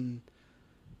classes, and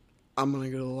I'm going to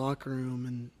go to the locker room,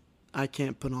 and I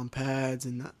can't put on pads,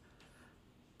 and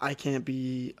I can't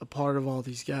be a part of all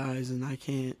these guys, and I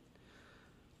can't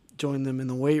join them in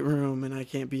the weight room, and I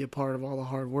can't be a part of all the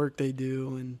hard work they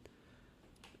do. And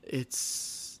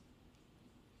there's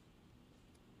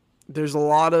a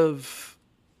lot of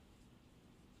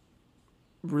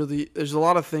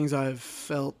things I've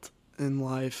felt in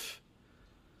life.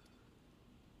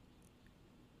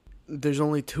 There's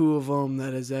only 2 of them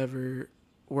that has ever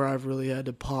where I've really had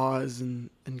to pause and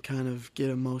kind of get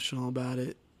emotional about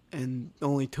it. And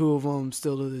only 2 of them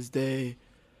still to this day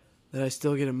that I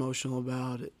still get emotional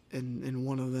about it. And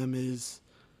one of them is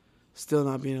still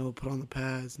not being able to put on the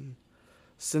pads, and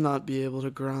still not be able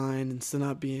to grind, and still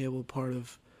not being able to part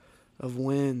of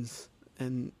wins.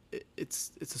 And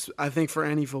I think for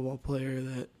any football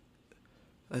player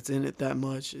that's in it that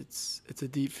much, it's a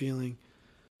deep feeling.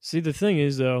 See, the thing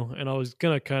is though, and I was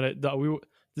gonna kind of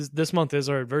this month is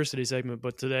our adversity segment,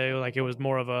 but today like it was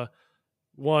more of a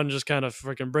one, just kind of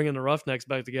freaking bringing the Roughnecks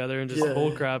back together and just Yeah.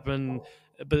 bull crap.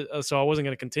 But so I wasn't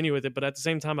going to continue with it. But at the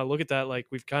same time, I look at that like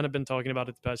we've kind of been talking about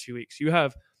it the past few weeks. You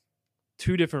have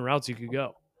 2 different routes you could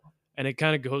go. And it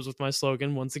kind of goes with my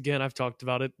slogan. Once again, I've talked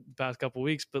about it the past couple of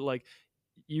weeks, but like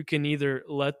you can either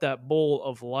let that bowl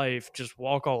of life just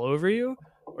walk all over you,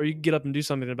 or you can get up and do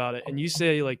something about it. And you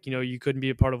say like, you couldn't be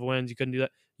a part of wins. You couldn't do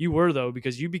that. You were, though,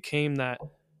 because you became that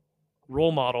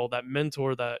role model, that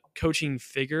mentor, that coaching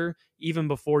figure, even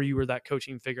before you were that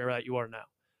coaching figure that you are now.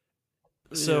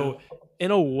 So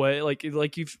in a way, like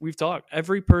we've talked,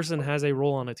 every person has a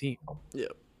role on a team.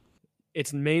 Yep.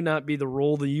 It may not be the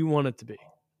role that you want it to be.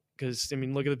 Because, I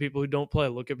mean, look at the people who don't play.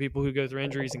 Look at people who go through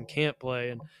injuries and can't play.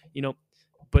 And,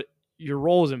 but your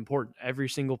role is important. Every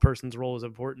single person's role is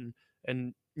important.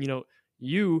 And,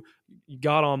 you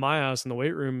got on my ass in the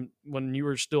weight room when you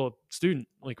were still a student.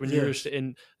 Like when you were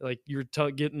in, like you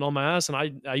were getting on my ass, and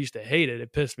I used to hate it.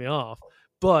 It pissed me off.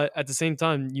 But at the same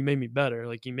time, you made me better.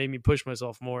 Like you made me push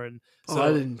myself more. And so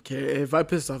I didn't care. If I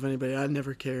pissed off anybody, I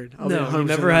never cared. No, you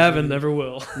never have and never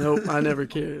will. Nope, I never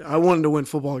cared. I wanted to win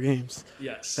football games.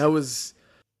 Yes. That was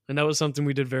something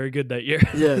we did very good that year.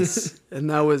 Yes. And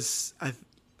that was, I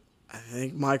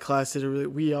think my class did it really,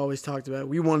 we always talked about it.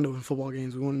 We wanted to win football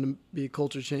games. We wanted to be a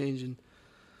culture change. And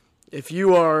if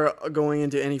you are going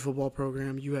into any football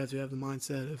program, you have to have the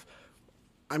mindset of,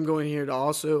 I'm going here to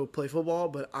also play football,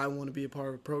 but I want to be a part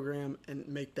of a program and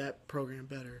make that program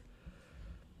better.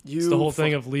 It's the whole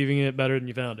thing of leaving it better than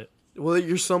you found it. Well,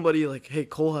 you're somebody like, hey,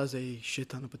 Cole has a shit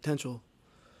ton of potential.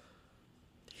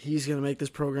 He's going to make this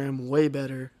program way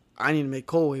better. I need to make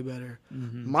Cole way better.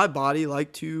 Mm-hmm. My body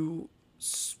liked the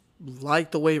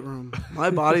weight room. My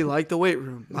body liked the weight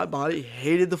room. My body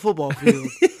hated the football field.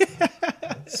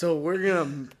 So we're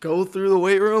going to go through the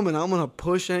weight room, and I'm going to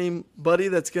push anybody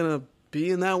that's going to be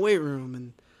in that weight room.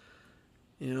 And,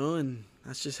 and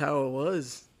that's just how it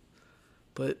was.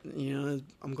 But,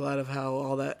 I'm glad of how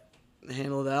all that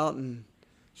handled out. And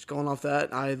just going off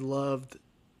that, I loved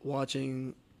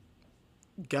watching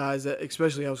guys that,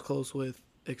 especially I was close with,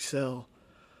 excel.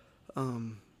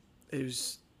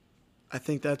 I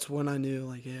think that's when I knew,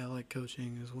 like, yeah, I like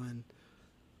coaching, is when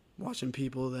watching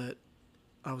people that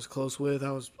I was close with,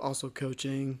 I was also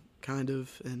coaching, kind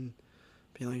of, and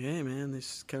being like, hey, man,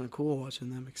 this is kind of cool watching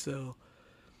them excel.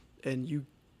 And you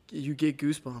get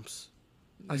goosebumps.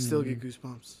 I still get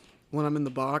goosebumps. When I'm in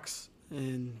the box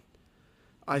and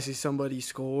I see somebody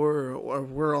score, or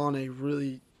we're on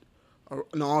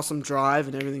an awesome drive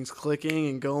and everything's clicking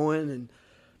and going,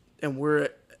 and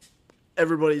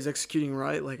everybody's executing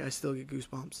right, like, I still get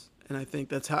goosebumps. And I think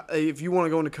that's how, if you want to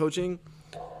go into coaching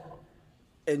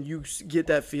and you get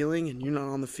that feeling and you're not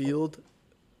on the field,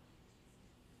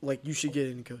 like, you should get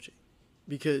into coaching,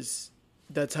 because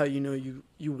that's how you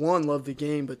one, love the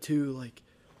game, but two, like,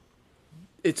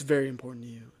 it's very important to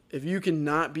you. If you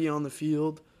cannot be on the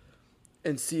field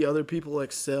and see other people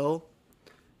excel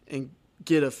and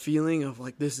get a feeling of,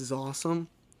 like, this is awesome,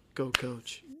 go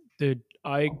coach. Dude,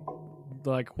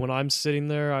 when I'm sitting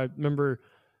there, I remember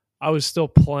I was still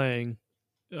playing.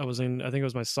 I think it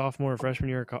was my sophomore or freshman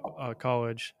year of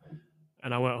college,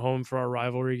 and I went home for our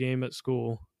rivalry game at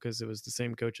school because it was the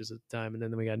same coaches at the time, and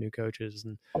then we got new coaches,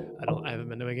 and I haven't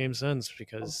been to a game since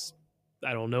because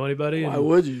I don't know anybody. Why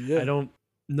would you? Yeah.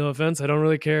 No offense, I don't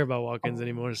really care about walk-ins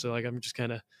anymore, so like I'm just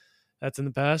kind of, that's in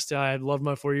the past. I had loved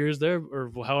my 4 years there,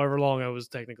 or however long I was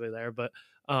technically there, but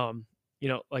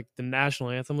like the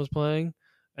national anthem was playing,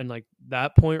 and like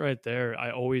that point right there,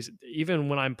 I always, even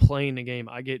when I'm playing the game,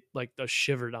 I get like a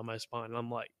shiver down my spine, and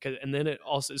I'm like, and then it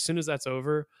also, as soon as that's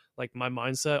over, like my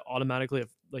mindset automatically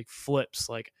like flips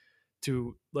like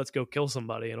to let's go kill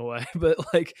somebody in a way. But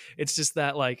like it's just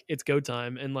that, like, it's go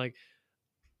time. And like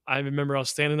I remember I was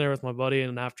standing there with my buddy,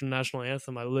 and after national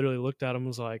anthem, I literally looked at him and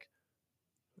was like,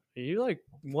 are you like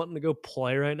wanting to go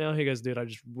play right now? He goes, dude, I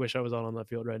just wish I was out on that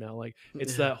field right now. Like,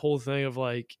 it's that whole thing of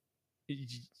like,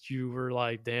 you were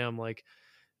like, damn, like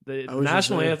the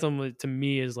national anthem to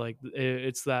me is like,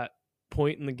 it's that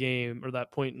point in the game, or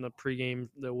that point in the pregame,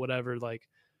 the whatever, like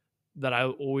that I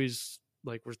always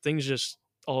like, where things just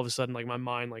all of a sudden, like my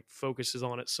mind like focuses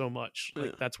on it so much.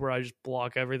 Like that's where I just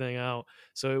block everything out.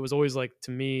 So it was always like,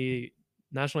 to me,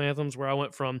 national anthems where I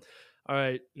went from, all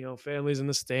right, families in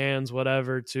the stands,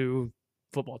 whatever, to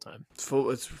football time.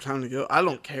 It's time to go. I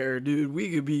don't care, dude.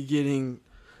 We could be getting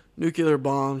nuclear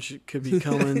bombs, could be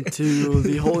coming to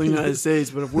the whole United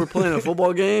States, but if we're playing a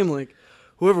football game, like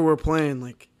whoever we're playing,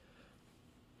 like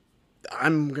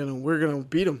we're gonna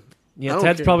beat them. I Yeah, don't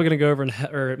Ted's care. probably gonna go over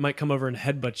or it might come over and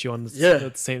headbutt you on the Yeah.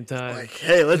 at the same time. Like,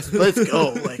 hey, let's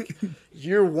go. Like,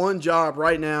 your one job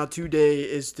right now today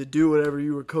is to do whatever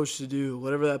you were coached to do,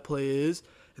 whatever that play is.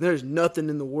 And there's nothing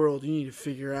in the world you need to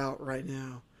figure out right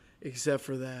now except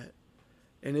for that.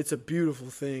 And it's a beautiful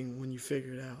thing when you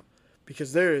figure it out,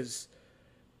 because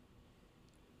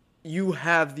you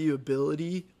have the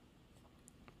ability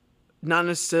not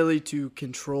necessarily to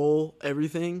control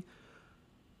everything,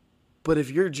 but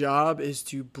if your job is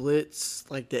to blitz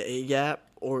like the A gap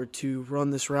or to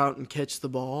run this route and catch the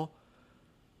ball,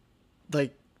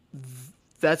 like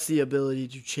that's the ability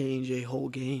to change a whole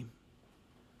game.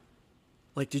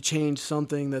 Like to change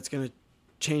something that's going to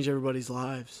change everybody's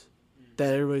lives,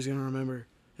 that everybody's going to remember.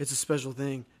 It's a special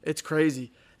thing. It's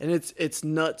crazy. And it's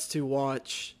nuts to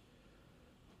watch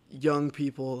young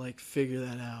people like figure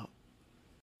that out.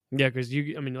 Yeah, because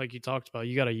like you talked about,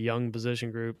 you got a young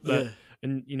position group that, Yeah.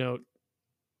 and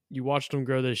you watched them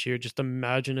grow this year. Just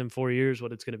imagine in 4 years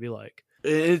what it's going to be like.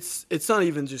 It's not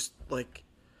even just like,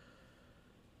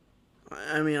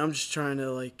 I mean, I'm just trying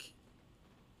to like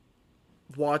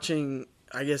watching.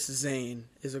 I guess Zane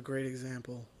is a great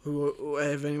example. Who,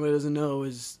 if anybody doesn't know,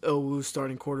 is OWU's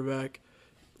starting quarterback.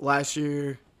 Last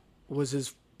year was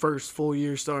his first full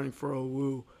year starting for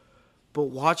OWU. But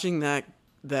watching that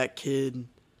kid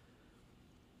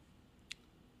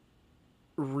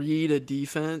read a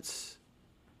defense,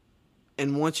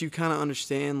 and once you kind of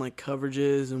understand like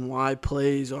coverages and why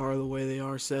plays are the way they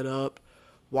are set up,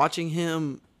 watching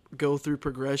him go through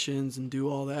progressions and do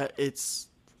all that, it's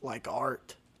like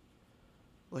art.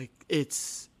 Like,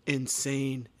 it's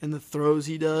insane. And the throws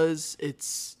he does,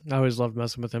 it's... I always loved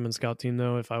messing with him in scout team,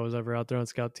 though, if I was ever out there on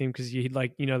scout team, because he'd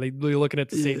like, they'd be looking at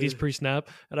the safeties pre-snap,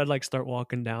 and I'd like start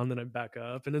walking down, then I'd back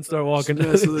up, and then start walking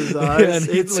down. Mess with his eyes. Yeah, and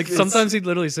It's- sometimes he'd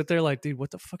literally sit there like, dude,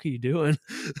 what the fuck are you doing?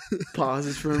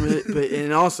 pauses for a minute. But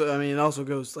and also, I mean, it also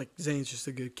goes like Zane's just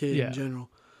a good kid Yeah. in general.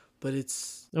 But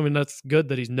it's... I mean, that's good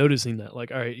that he's noticing that. Like,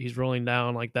 all right, he's rolling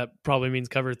down. Like, that probably means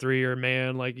cover 3 or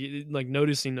man. Like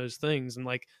noticing those things, and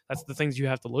like that's the things you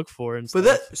have to look for. And But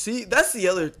stuff. that's the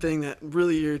other thing that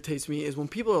really irritates me is when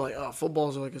people are like, "Oh,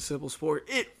 footballs are like a simple sport."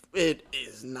 It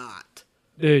is not.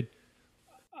 Dude.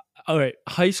 All right,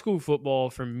 high school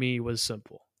football for me was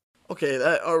simple, Okay,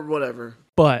 that or whatever.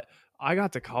 but I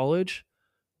got to college.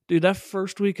 Dude, that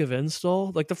first week of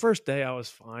install, like the first day I was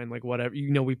fine, like whatever.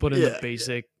 We put in the Yeah,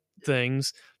 basic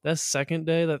things. That second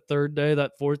day, that third day,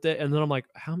 that fourth day, and then I'm like,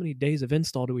 how many days of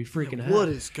install do we freaking have? What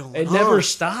is going It on? never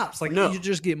stops. Like, No. you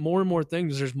just get more and more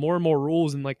things. There's more and more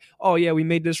rules, and like, oh yeah, we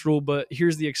made this rule, but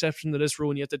here's the exception to this rule,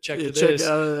 and you have to check Yeah, to this.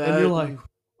 out of that. And you're like,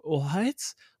 what?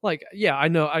 Like, yeah, I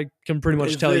know. I can pretty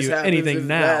much If tell this you happens, anything if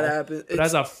that now. happens, But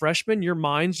as a freshman, your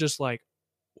mind's just like,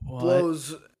 what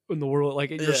blows. in the world?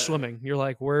 Like, Yeah. you're swimming. You're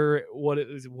like, what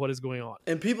is going on?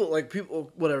 And people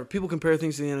people compare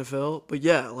things to the NFL, but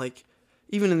yeah, like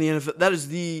even in the NFL, that is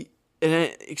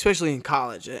and especially in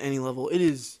college at any level, it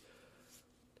is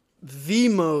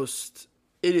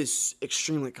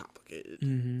extremely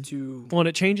complicated to, Well, and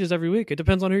it changes every week. It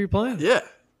depends on who you're playing. yeah.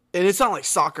 And it's not like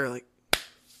soccer, like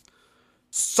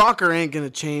soccer ain't going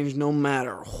to change no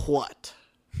matter what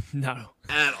No.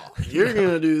 at all. You're going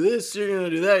to do this, you're going to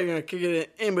do that, you're going to kick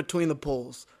it in between the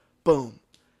poles. Boom.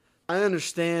 I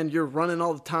understand you're running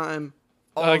all the time.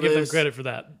 I give them credit for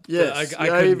that. Yes, I I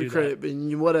couldn't give do you credit, but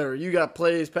whatever. You got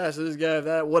plays, passes, this guy,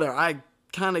 that, whatever. I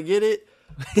kind of get it,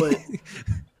 but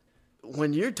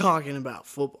when you're talking about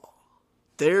football,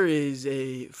 there is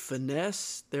a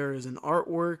finesse, there is an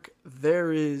artwork,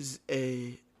 there is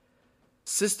a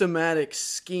systematic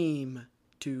scheme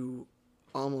to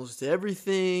almost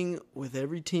everything with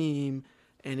every team,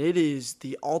 and it is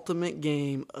the ultimate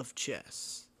game of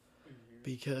chess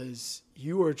because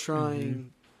you are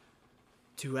trying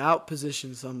to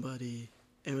outposition somebody,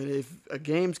 and if a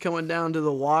game's coming down to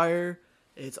the wire,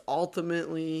 it's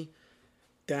ultimately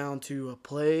down to a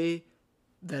play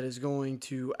that is going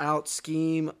to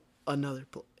out-scheme another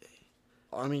play.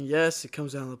 I mean, yes, it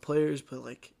comes down to the players, but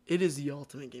like it is the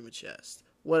ultimate game of chess.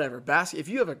 Whatever. If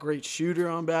you have a great shooter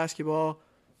on basketball,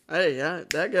 hey, that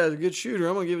guy's a good shooter.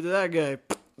 I'm going to give it to that guy.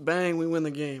 Bang, we win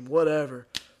the game. Whatever.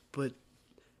 But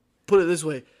put it this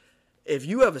way. If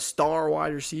you have a star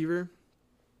wide receiver,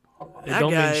 It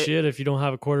don't mean shit if you don't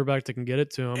have a quarterback that can get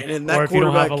it to him, And then that or if you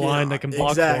don't have a quarterback, line yeah, that can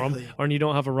block exactly. for him, or you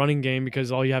don't have a running game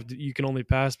because all you can only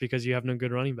pass because you have no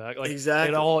good running back. Like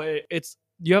Exactly. it's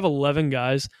you have 11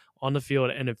 guys on the field,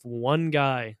 and if one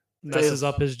guy messes Fails.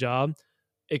 up his job,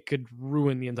 it could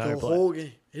ruin the entire the play. whole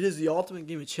game. It is the ultimate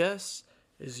game of chess,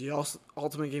 is the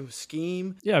ultimate game of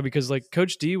scheme. Yeah, because like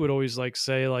Coach D would always like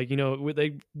say like,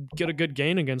 they get a good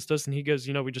gain against us, and he goes,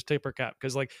 we just tape our cap,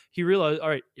 because like he realized, all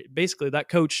right, basically that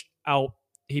coach out.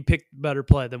 He picked better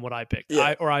play than what I picked.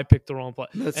 Yeah. I picked the wrong play.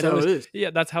 That's and how it is.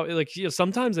 Yeah, that's how like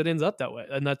sometimes it ends up that way,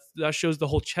 and that shows the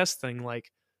whole chess thing.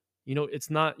 Like, it's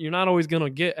not, you're not always gonna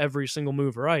get every single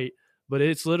move right, but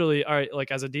it's literally, all right.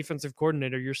 Like as a defensive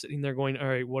coordinator, you're sitting there going, all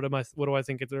right, what do I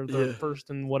think if they're first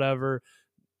and whatever?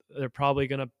 They're probably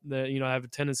gonna have a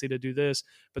tendency to do this,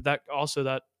 but that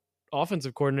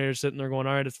offensive coordinator sitting there going,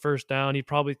 all right, it's first down. He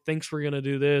probably thinks we're going to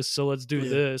do this, so let's do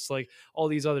this, like all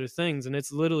these other things. And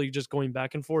it's literally just going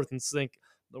back and forth and think,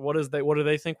 what do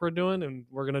they think we're doing? And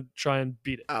we're going to try and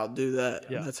beat it. I'll do that.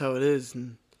 Yeah. That's how it is.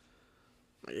 And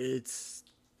it's,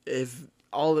 if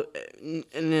all the,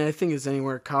 and I think it's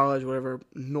anywhere, college, whatever,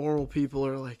 normal people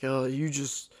are like, oh, you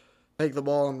just take the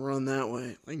ball and run that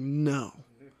way. Like, no,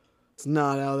 it's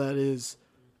not how that is.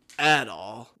 At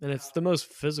all. And it's the most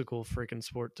physical freaking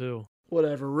sport too.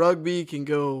 Whatever. Rugby can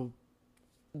go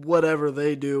whatever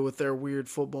they do with their weird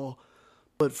football,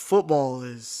 but football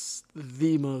is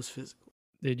the most physical.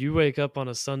 Did you wake up on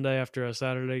a Sunday after a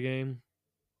Saturday game?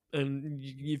 And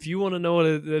if you want to know what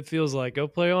it feels like, go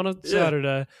play on a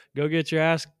Saturday. Go get your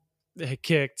ass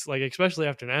kicked, like especially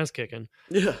after an ass kicking.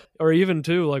 Yeah. Or even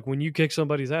too, like when you kick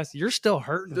somebody's ass, you're still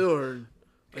hurting. Still hurting.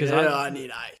 Because I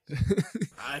need ice.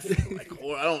 I feel like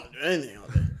I don't do anything all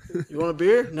day. You want a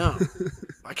beer? No.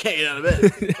 I can't get out of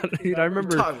bed. Dude, I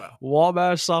remember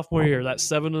Wabash sophomore year, that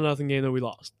 7-0 game that we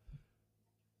lost.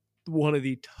 One of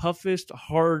the toughest,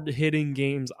 hard-hitting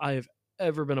games I have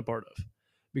ever been a part of.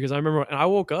 Because I remember, and I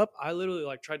woke up, I literally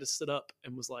like tried to sit up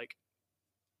and was like,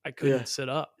 I couldn't sit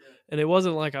up. And it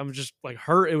wasn't like I'm just like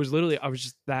hurt. It was literally, I was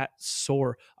just that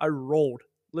sore. I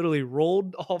literally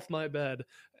rolled off my bed.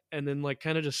 And then like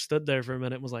kind of just stood there for a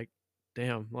minute and was like,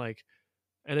 damn, like,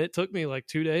 and it took me like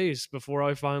 2 days before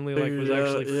I finally like was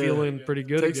actually feeling pretty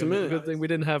good. Takes a minute. Good thing we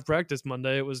didn't have practice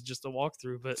Monday. It was just a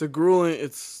walkthrough, but it's a grueling,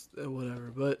 it's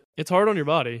whatever, but it's hard on your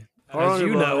body. Hard as on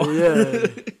you your know.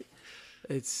 body,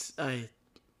 yeah.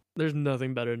 There's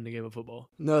nothing better than the game of football.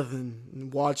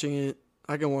 Nothing. Watching it,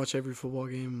 I can watch every football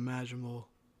game imaginable,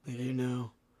 like,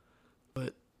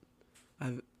 but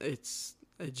it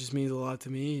just means a lot to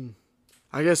me. And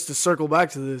I guess to circle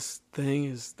back to this thing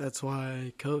is that's why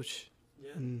I coach.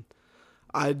 Yeah. And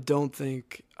I don't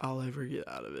think I'll ever get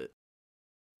out of it.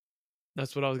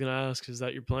 That's what I was going to ask. Is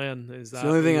that your plan? Is that it's the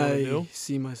only thing I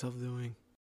see myself doing?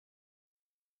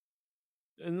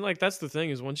 And like, that's the thing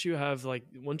is once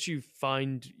you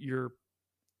find your,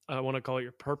 I want to call it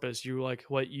your purpose, you like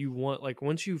what you want, like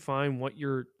once you find what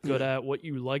you're good at, what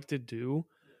you like to do,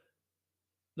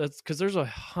 that's because there's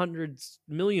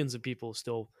millions of people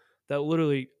still that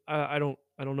literally, I don't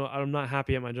know. I'm not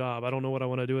happy at my job. I don't know what I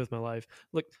want to do with my life.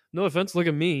 Look, no offense. Look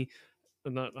at me. I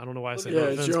don't know why I say no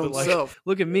offense, but like,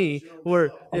 look at me.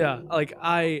 Where, like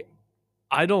I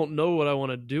don't know what I want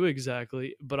to do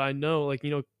exactly, but I know, like,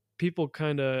 people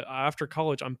kind of after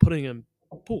college, I'm putting in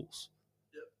pools,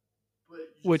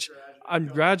 which I'm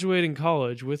graduating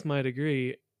college with my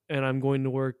degree, and I'm going to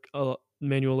work a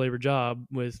manual labor job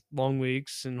with long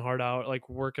weeks and hard hours, like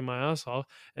working my ass off.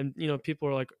 And, people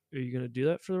are like, are you going to do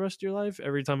that for the rest of your life?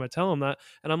 Every time I tell them that.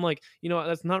 And I'm like,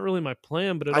 that's not really my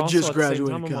plan, but at the same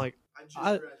time, I'm like,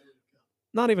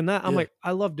 not even that. I'm like,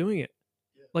 I love doing it.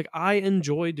 Like, I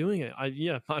enjoy doing it.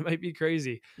 I might be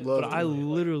crazy, but I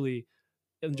literally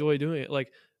enjoy doing it.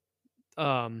 Like,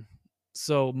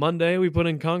 so Monday we put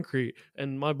in concrete,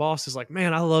 and my boss is like,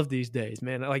 man, I love these days,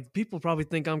 man. Like, people probably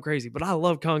think I'm crazy, but I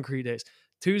love concrete days.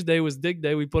 Tuesday was dig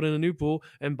day. We put in a new pool,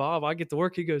 and Bob, I get to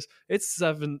work. He goes, it's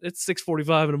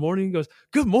 6:45 in the morning. He goes,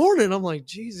 good morning. I'm like,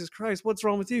 Jesus Christ, what's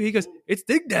wrong with you? He goes, it's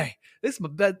dig day. This is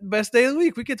my best day of the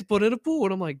week. We get to put in a pool.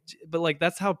 And I'm like, but like,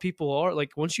 that's how people are.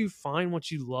 Like, once you find what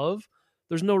you love,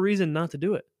 there's no reason not to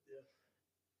do it.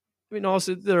 I mean,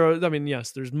 also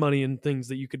yes, there's money and things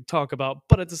that you could talk about,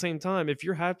 but at the same time, if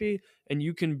you're happy and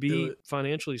you can be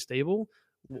financially stable,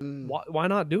 why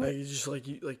not do it? It's just like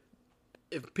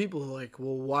if people are like,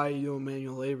 well, why are you doing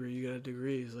manual labor? You got a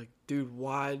degree. It's like, dude,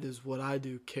 why does what I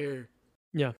do care?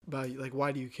 Yeah. About you? Like,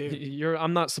 why do you care?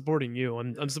 I'm not supporting you.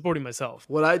 I'm supporting myself.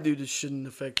 What I do just shouldn't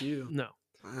affect you. No.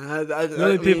 The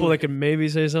only people that can maybe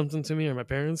say something to me are my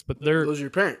parents, but those are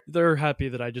your parents. They're happy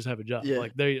that I just have a job. Yeah.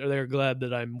 Like they're glad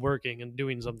that I'm working and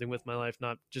doing something with my life,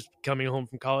 not just coming home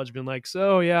from college being like,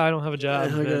 so yeah, I don't have a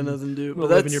job. I got nothing to do. But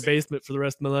live in your basement for the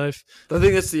rest of my life. I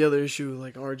think that's the other issue.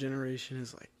 Like, our generation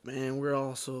is like, man, we're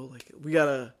also like, we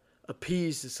gotta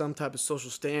appease to some type of social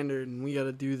standard, and we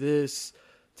gotta do this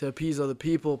to appease other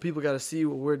people. People gotta see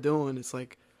what we're doing. It's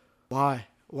like, why?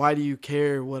 why do you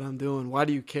care what I'm doing? Why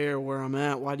do you care where I'm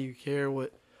at? Why do you care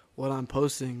what I'm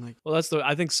posting? Like, Well,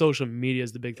 I think social media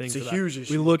is the big thing. it's for a that. huge We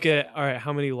issue. look at, all right,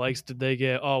 how many likes did they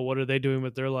get? Oh, what are they doing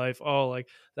with their life? Oh, like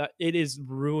that. It is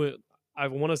ruined. I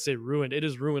want to say ruined. It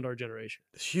has ruined our generation.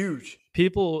 It's huge.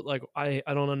 People like I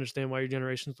don't understand why your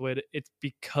generation's the way it's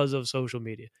because of social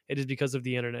media. It is because of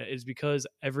the internet. It is because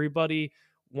everybody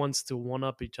wants to one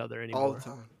up each other anymore. All the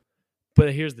time.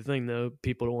 But here's the thing though,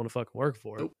 people don't want to fucking work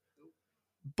for it. Nope.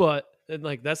 But and,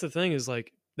 like that's the thing is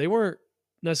like they weren't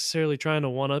necessarily trying to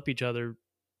one up each other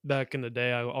back in the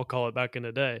day. I'll call it back in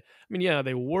the day. I mean, yeah,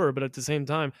 they were, but at the same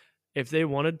time, if they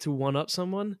wanted to one up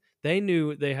someone, they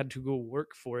knew they had to go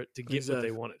work for it to get what they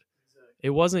Exactly. wanted.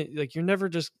 It wasn't like you're never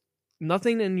just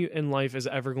nothing in life is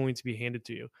ever going to be handed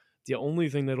to you. The only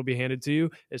thing that'll be handed to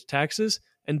you is taxes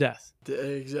and death.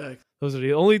 Exactly. Those are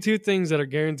the only two things that are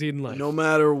guaranteed in life. No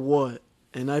matter what.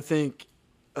 And I think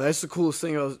that's the coolest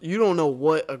thing. You don't know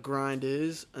what a grind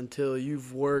is until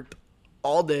you've worked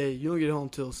all day. You don't get home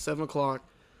till 7 o'clock,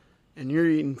 and you're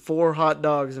eating 4 hot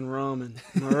dogs and ramen.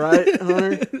 Am I right,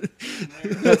 Hunter?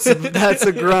 That's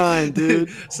a grind, dude.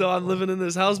 So I'm living in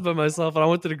this house by myself, and I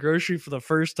went to the grocery for the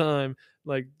first time.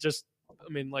 Like,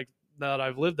 now that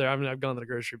I've lived there, I mean, I've gone to the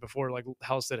grocery before, like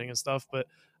house sitting and stuff, but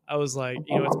I was like,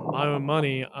 it's my own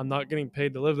money. I'm not getting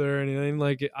paid to live there or anything.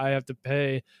 Like, I have to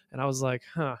pay. And I was like,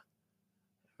 all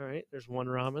right, there's 1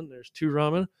 ramen, there's 2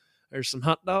 ramen, there's some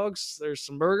hot dogs, there's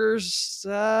some burgers.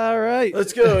 All right.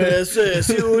 Let's go. Let's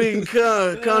see what we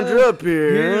can conjure up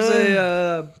here. Here's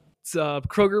a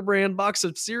Kroger brand box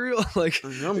of cereal. Like,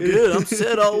 I'm good. I'm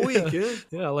set all week.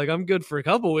 Yeah, like I'm good for a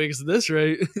couple weeks at this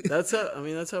rate. That's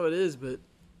how it is.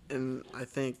 And I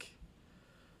think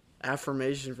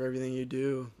affirmation for everything you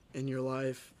do in your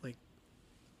life. Like,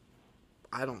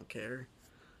 I don't care.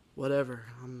 Whatever.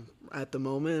 At the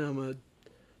moment, I'm a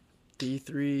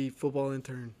D3 football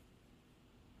intern.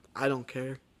 I don't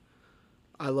care.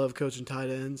 I love coaching tight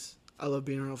ends. I love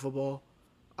being around football.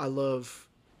 I love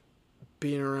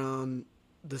being around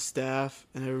the staff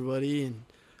and everybody, and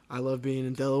I love being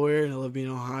in Delaware, and I love being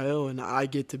in Ohio, and I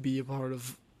get to be a part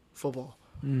of football.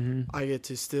 Mm-hmm. I get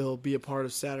to still be a part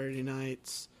of Saturday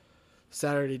nights,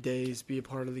 Saturday days, be a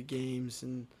part of the games,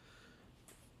 and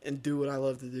do what I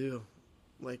love to do.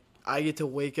 Like, I get to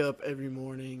wake up every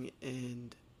morning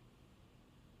and,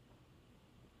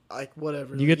 like,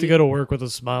 whatever. You get to go to work with a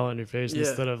smile on your face Yeah.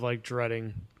 instead of like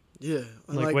dreading. Yeah.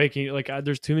 And Like waking, like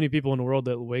there's too many people in the world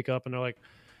that wake up and they're like,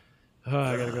 oh,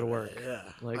 I gotta go to work. Yeah.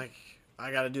 Like- Like,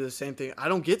 I got to do the same thing. I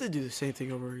don't get to do the same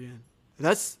thing over again. And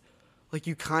that's, like,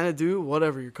 you kind of do,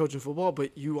 whatever, you're coaching football,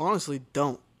 but you honestly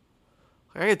don't.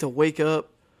 Like, I get to wake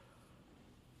up.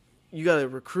 You got to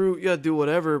recruit. You got to do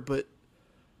whatever, but,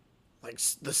 like,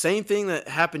 the same thing that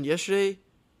happened yesterday,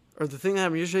 or the thing that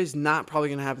happened yesterday is not probably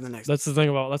going to happen the next day. That's the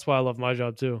thing that's why I love my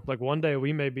job too. Like one day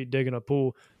we may be digging a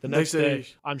pool. The next day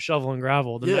I'm shoveling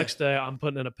gravel. The Yeah. next day I'm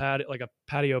putting in a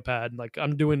patio pad. Like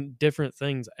I'm doing different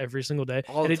things every single day.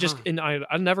 All and the it just, time. and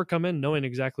I never come in knowing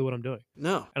exactly what I'm doing.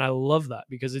 No. And I love that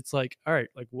because it's like, all right,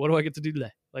 like what do I get to do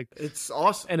today? Like, It's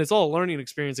awesome. and it's all a learning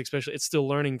experience, especially it's still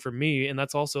learning for me. And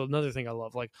that's also another thing I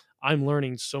love. Like I'm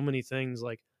learning so many things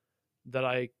like that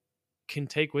I can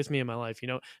take with me in my life. You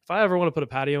know, if I ever want to put a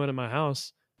patio in my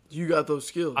house, You got those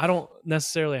skills. I don't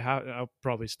necessarily have. I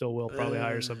probably still will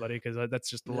hire somebody because that's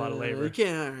just a lot of labor. You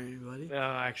can't hire anybody. No,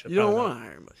 actually, You don't probably want not. to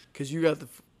hire anybody because you got the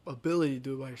ability to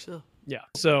do it by yourself. Yeah.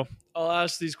 So I'll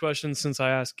ask these questions since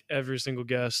I ask every single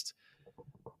guest,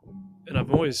 and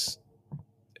I'm always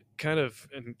kind of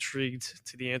intrigued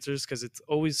to the answers because it's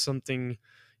always something.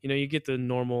 You know, you get the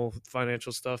normal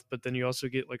financial stuff, but then you also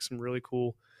get like some really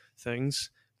cool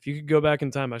things. If you could go back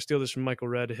in time, I steal this from Michael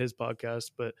Redd, his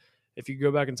podcast, but if you could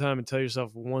go back in time and tell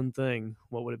yourself one thing,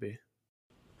 what would it be?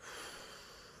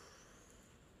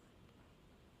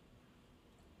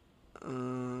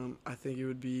 I think it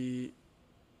would be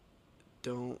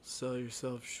don't sell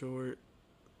yourself short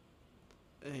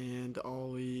and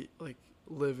always like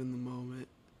live in the moment.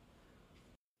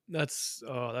 That's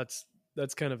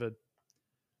kind of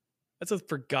that's a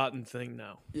forgotten thing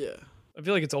now. Yeah. I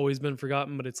feel like it's always been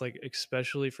forgotten, but it's like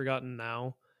especially forgotten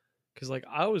now. Cause like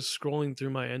I was scrolling through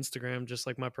my Instagram, just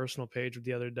like my personal page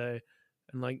the other day.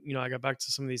 And like, you know, I got back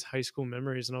to some of these high school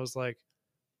memories and I was like,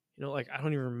 you know, like I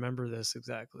don't even remember this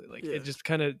exactly. Like Yeah. it just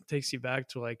kind of takes you back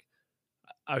to like,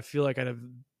 I feel like I'd have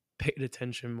paid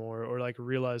attention more or like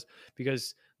realized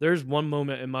because there's one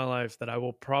moment in my life that I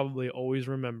will probably always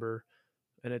remember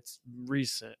and it's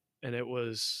recent. And it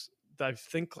was, I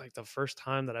think like the first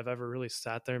time that I've ever really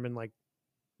sat there and been like,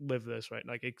 live this right,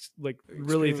 like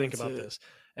really think Experience about it. this.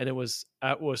 And it was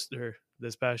at Worcester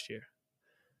this past year,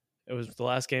 It was the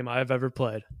last game I've ever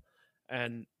played.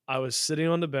 And I was sitting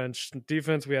on the bench.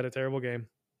 Defense, we had a terrible game.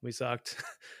 We sucked.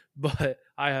 But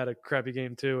I had a crappy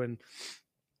game too. And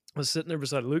I was sitting there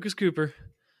beside Lucas Cooper.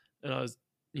 And I was,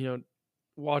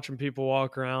 watching people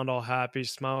walk around all happy,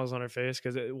 smiles on their face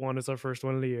because one, it's our first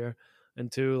win of the year.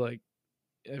 And two, like,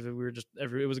 it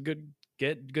was a good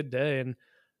day. And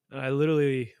I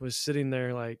literally was sitting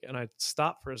there like, and I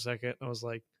stopped for a second. I was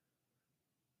like,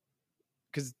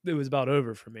 because it was about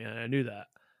over for me. And I knew that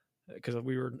because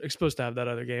we were supposed to have that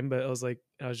other game. But I was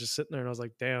just sitting there and I was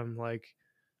like, damn, like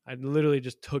I literally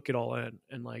just took it all in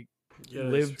and like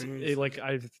lived it. Like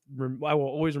I will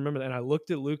always remember that. And I looked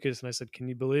at Lucas and I said, can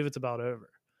you believe it's about over?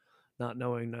 Not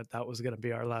knowing that was going to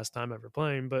be our last time ever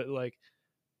playing. But like,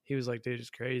 he was like, dude, it's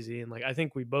crazy. And like, I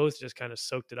think we both just kind of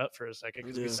soaked it up for a second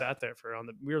because we sat there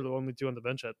we were the only two on the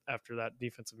bench after that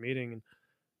defensive meeting. And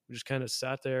we just kind of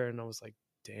sat there and I was like,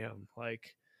 damn,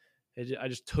 like I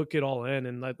just took it all in.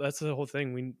 And that's the whole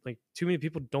thing. Too many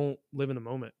people don't live in the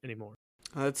moment anymore.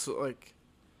 That's like,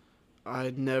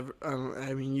 I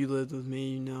mean, you lived with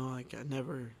me, like I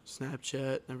never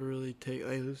Snapchat, never really hey,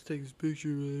 let's take this picture.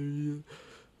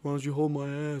 Why don't you hold my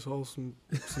ass? All some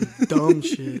dumb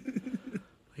shit.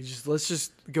 Like let's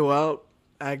just go out,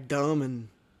 act dumb, and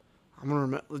I'm gonna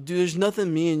remember. Dude, there's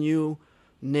nothing me and you,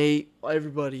 Nate,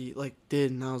 everybody like did,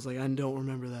 and I was like, I don't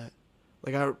remember that.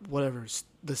 Like whatever,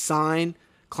 the sign,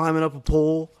 climbing up a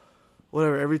pole,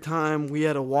 whatever. Every time we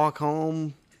had to walk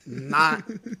home, not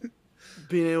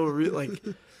being able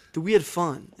to dude, we had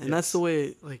fun, and that's the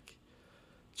way. Like,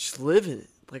 just living it.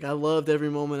 Like I loved every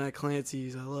moment at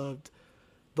Clancy's. I loved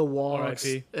the walks.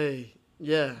 R.I.P. Hey,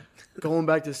 yeah, going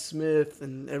back to Smith,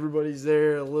 and everybody's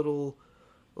there a little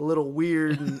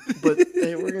weird, but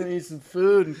hey, we're gonna eat some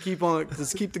food and keep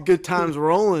the good times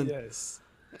rolling. Yes.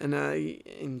 And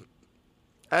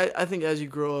I think as you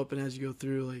grow up and as you go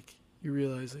through, like you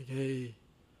realize, like, hey,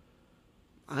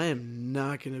 I am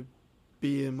not gonna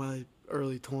be in my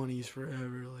early 20s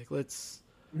forever. Like let's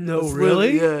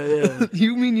really? Yeah.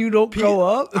 You mean you don't grow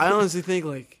up? I honestly think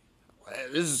like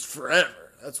this is forever.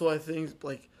 That's why I think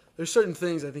like there's certain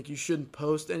things I think you shouldn't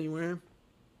post anywhere.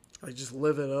 Like just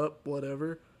live it up,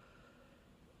 whatever.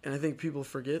 And I think people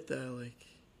forget that. Like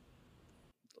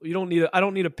you don't need. I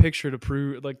don't need a picture to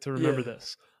prove, like, to remember Yeah.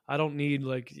 this. I don't need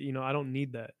I don't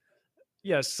need that.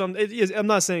 Yes, I'm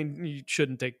not saying you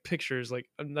shouldn't take pictures. Like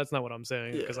that's not what I'm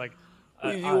saying. Because like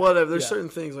whatever. There's certain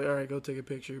things like, all right, go take a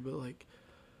picture, but like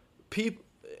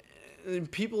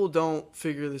people don't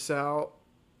figure this out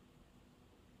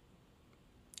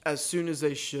as soon as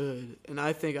they should. And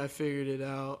I think I figured it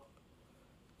out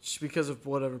just because of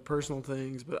whatever personal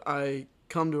things, but I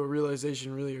come to a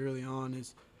realization really early on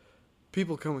is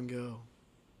people come and go.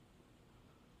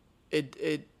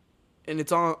 And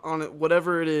it's on it,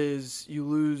 whatever it is, you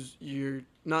lose, you're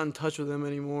not in touch with them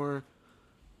anymore.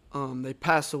 They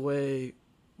pass away,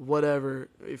 whatever.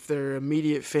 If they're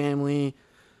immediate family,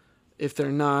 if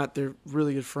they're not, they're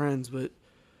really good friends. But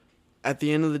at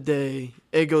the end of the day,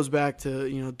 it goes back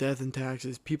to, death and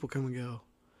taxes. People come and go.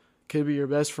 Could be your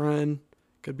best friend,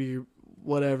 could be your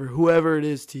whatever, whoever it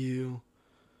is to you.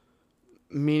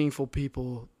 Meaningful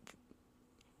people,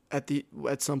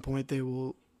 at some point, they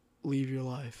will leave your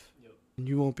life. Yep. And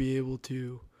you won't be able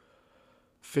to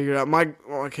figure out.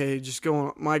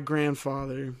 My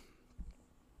grandfather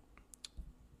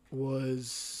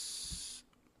was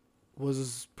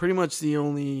pretty much he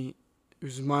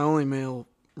was my only male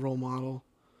role model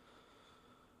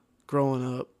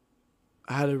growing up.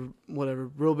 I had a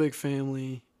real big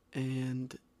family,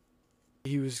 and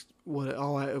he was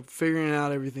figuring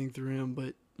out everything through him,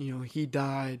 but he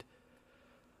died,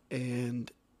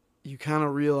 and you kind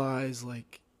of realize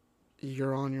like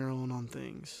you're on your own on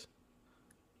things,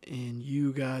 and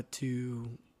you got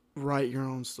to write your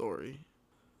own story.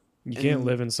 You can't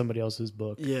live in somebody else's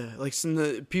book. Yeah, like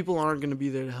people aren't going to be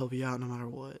there to help you out no matter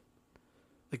what.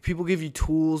 Like people give you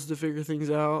tools to figure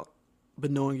things out,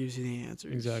 but no one gives you the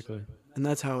answers. Exactly. And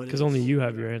that's how it is. Because only you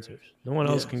have your answers. No one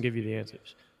else can give you the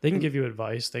answers. They can give you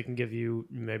advice. They can give you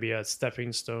maybe a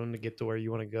stepping stone to get to where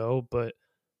you want to go, but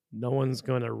no one's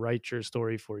going to write your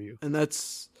story for you. And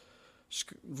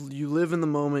you live in the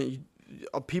moment.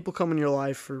 People come in your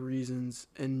life for reasons,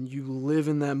 and you live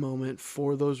in that moment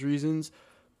for those reasons,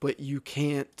 but you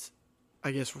can't,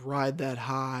 I guess, ride that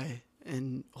high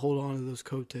and hold on to those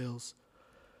coattails.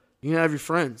 You can have your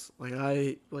friends. Like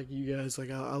you guys,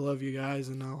 I love you guys,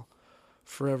 and I'll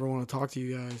forever want to talk to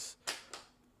you guys.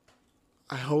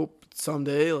 I hope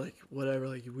someday,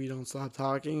 we don't stop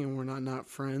talking and we're not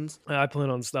friends. I plan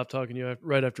on stop talking to you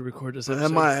right after we record this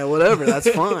episode. That's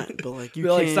fine. But you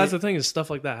can't. That's the thing is stuff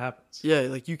like that happens. Yeah,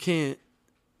 like you can't.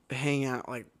 hang out.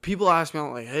 Like, people ask me,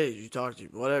 like, hey, did you talk to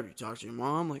whatever? You talk to your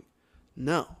mom? Like,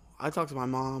 no. I talk to my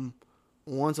mom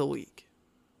once a week.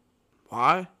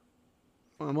 Why?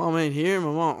 My mom ain't here.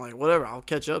 My mom, like, whatever. I'll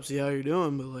catch up, see how you're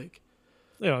doing. But, like,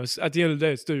 at the end of the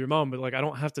day, it's still your mom. But like, I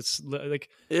don't have to like.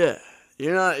 yeah,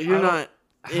 you're not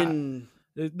in.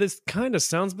 This kind of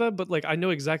sounds bad, but like, I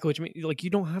know exactly what you mean. Like, you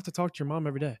don't have to talk to your mom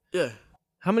every day. Yeah.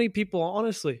 How many people,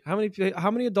 honestly, how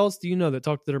many adults do you know that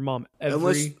talk to their mom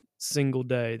every single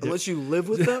day? Unless you live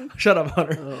with them. Shut up,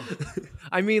 Hunter. Oh.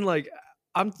 I mean, like,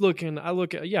 I look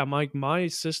at my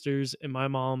sisters and my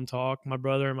mom talk, my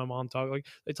brother and my mom talk, like,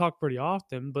 they talk pretty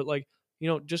often, but like,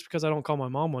 just because I don't call my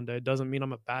mom one day doesn't mean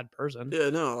I'm a bad person. Yeah,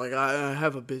 no, like, I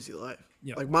have a busy life.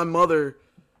 Yeah. Like, my mother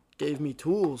gave me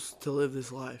tools to live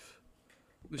this life.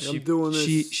 Like, I'm doing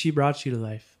this. She brought you to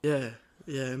life. Yeah.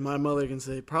 And my mother can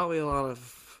say probably a lot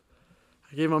of.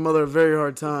 I gave my mother a very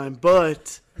hard time,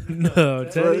 but no,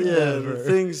 Teddy, never. The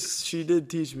things she did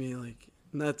teach me, like,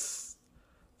 and that's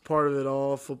part of it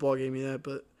all. Football gave me that,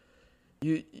 but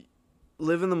you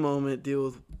live in the moment, deal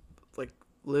with, like,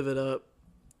 live it up.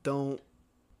 Don't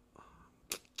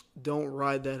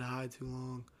ride that high too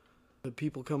long. The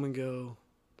people come and go.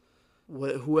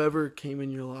 Whoever came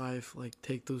in your life, like,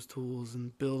 take those tools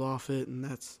and build off it, and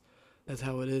that's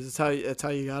how it is. That's how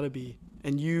you gotta be.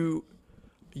 And you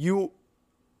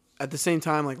at the same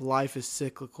time, like, life is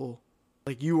cyclical.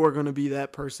 Like, you are gonna be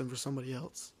that person for somebody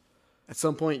else. At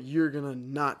some point, you're gonna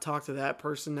not talk to that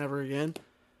person ever again.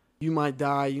 You might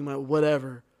die, you might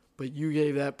whatever, but you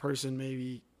gave that person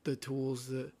maybe the tools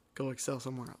to go excel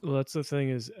somewhere else. Well, that's the thing,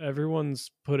 is everyone's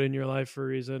put in your life for a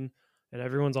reason, and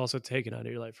everyone's also taken out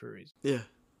of your life for a reason. Yeah.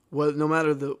 No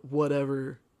matter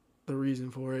whatever the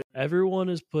reason for it. Everyone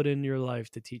is put in your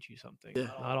life to teach you something. Yeah.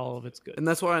 Not all of it's good. And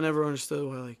that's why I never understood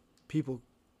why, like, people.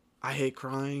 I hate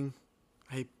crying.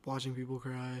 I hate watching people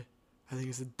cry. I think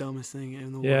it's the dumbest thing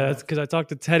in the world. Yeah, that's because I talked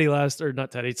to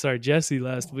Jesse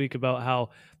last week about how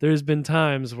there's been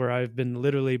times where I've been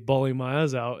literally bawling my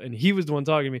eyes out, and he was the one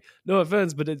talking to me. No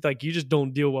offense, but it's like, you just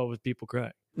don't deal well with people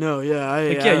crying. No, yeah,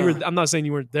 I'm not saying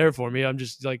you weren't there for me. I'm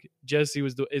just like, Jesse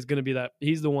is going to be that.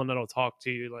 He's the one that'll talk to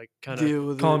you, like, kind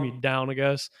of calm you down, I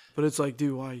guess. But it's like,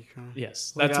 dude, why are you crying?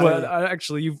 Yes, like, that's what I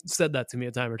actually, you've said that to me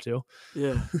a time or two.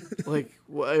 Yeah, like,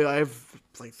 I've,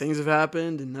 like, things have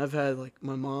happened, and I've had, like,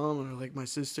 my mom or, like, my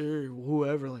sister or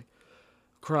whoever, like,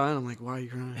 crying. I'm like, why are you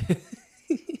crying?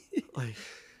 Like,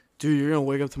 dude, you're gonna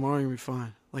wake up tomorrow and you're gonna be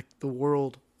fine. Like, the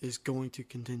world is going to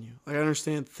continue. Like, I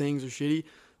understand things are shitty,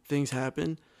 things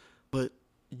happen, but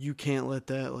you can't let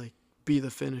that, like, be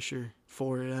the finisher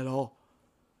for it at all.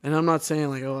 And I'm not saying,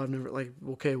 like, oh, I've never, like,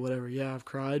 okay, whatever. Yeah, I've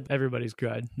cried. Everybody's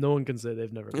cried. No one can say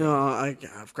they've never cried. You know,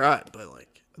 I've cried, but,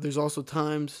 like, there's also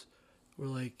times where,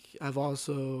 like, I've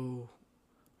also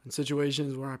in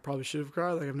situations where I probably should have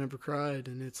cried. Like, I've never cried,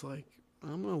 and it's like,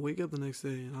 I'm gonna wake up the next day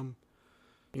and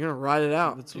you're gonna ride it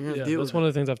out. You're gonna deal with it. That's one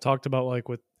of the things I've talked about, like,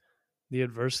 with the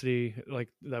adversity, like,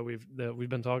 that we've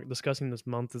been discussing this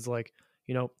month, is, like,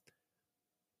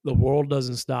 the world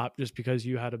doesn't stop just because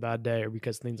you had a bad day or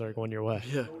because things aren't going your way.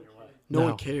 Yeah. No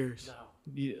one cares.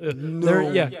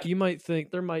 You might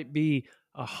think there might be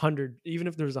 100, even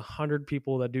if there's 100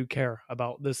 people that do care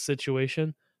about this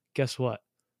situation, guess what?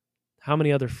 How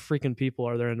many other freaking people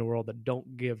are there in the world that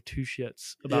don't give two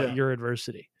shits about your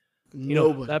adversity?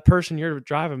 Nobody. That person you're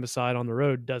driving beside on the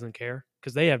road doesn't care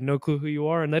because they have no clue who you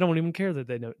are, and they don't even care that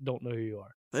they don't know who you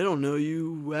are. They don't know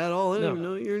you at all. They don't even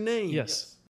know your name.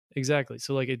 Yes, exactly.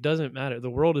 So, like, it doesn't matter. The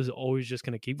world is always just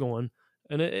going to keep going.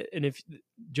 And if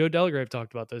Joe Delagrave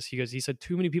talked about this, he said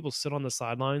too many people sit on the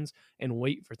sidelines and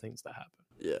wait for things to happen.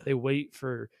 Yeah. They wait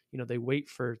for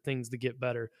things to get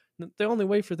better. They only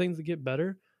wait for things to get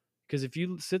better because if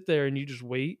you sit there and you just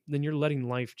wait, then you're letting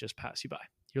life just pass you by.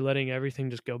 You're letting everything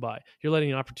just go by. You're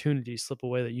letting opportunities slip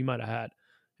away that you might have had.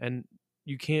 And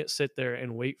you can't sit there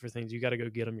and wait for things. You got to go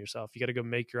get them yourself. You got to go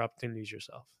make your opportunities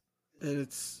yourself. And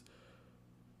it's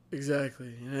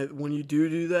exactly. And when you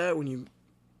do that, when you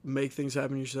make things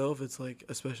happen yourself, it's like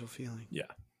a special feeling. Yeah.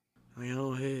 Like,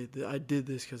 oh, hey, I did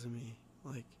this because of me.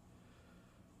 Like,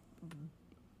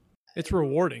 it's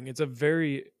rewarding. It's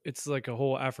like a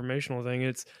whole affirmational thing.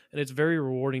 It's very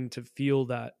rewarding to feel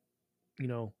that,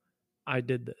 I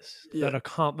did this. Yeah.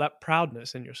 That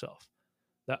proudness in yourself.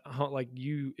 That, like,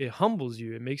 it humbles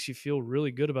you. It makes you feel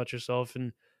really good about yourself,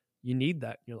 and you need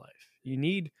that in your life.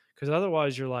 Because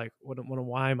otherwise you're like,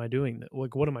 why am I doing that?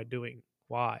 Like, what am I doing?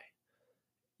 Why?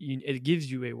 It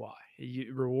gives you a why.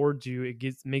 It rewards you. It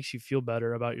makes you feel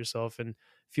better about yourself and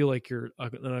feel like you're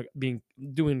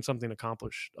doing something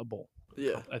accomplishable.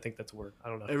 Yeah. I think that's a word. I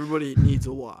don't know. Everybody needs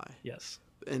a why. Yes.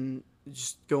 And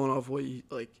just going off what you,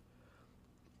 like,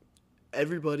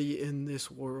 everybody in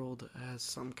this world has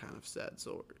some kind of sad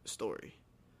story.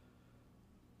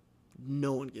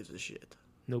 No one gives a shit.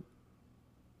 Nope.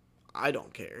 I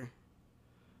don't care.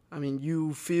 I mean,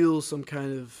 you feel some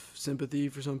kind of sympathy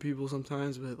for some people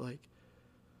sometimes, but like,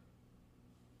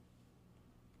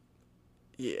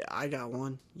 yeah, I got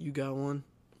one. You got one.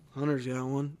 Hunter's got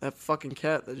one. That fucking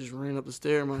cat that just ran up the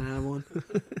stair might have one.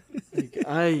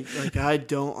 I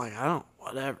don't,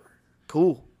 whatever.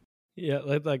 Cool. Yeah,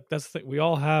 like that's the thing. We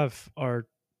all have our,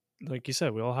 like you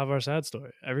said, we all have our sad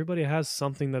story. Everybody has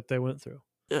something that they went through.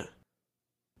 Yeah.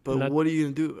 But what are you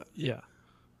going to do about it? Yeah.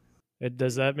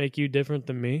 Does that make you different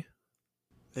than me?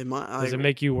 They might. Does it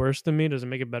make you worse than me? Does it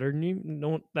make it better than you?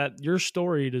 No, that your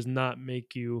story does not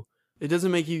make you. It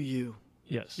doesn't make you you.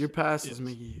 Yes. Your past doesn't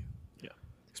make you. Yeah.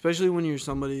 Especially when you're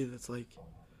somebody that's like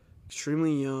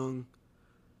extremely young,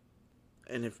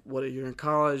 and if you're in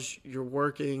college, you're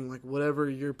working, like whatever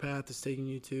your path is taking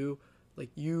you to, like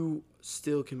you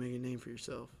still can make a name for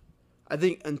yourself. I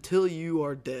think until you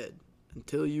are dead,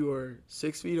 until you are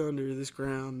 6 feet under this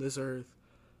ground, this earth,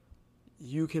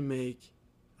 you can make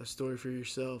a story for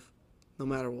yourself no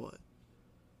matter what.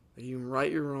 Like you can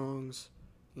right your wrongs,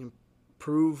 you can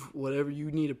prove whatever you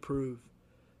need to prove,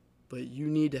 but you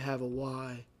need to have a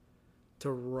why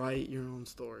to write your own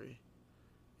story.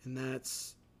 And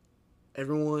that's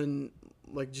everyone,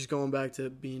 like just going back to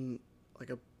being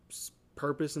like a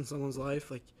purpose in someone's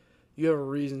life, like you have a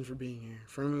reason for being here.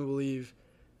 Firmly believe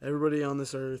everybody on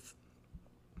this earth,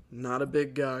 not a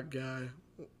big God guy,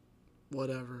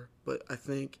 whatever, but I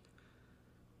think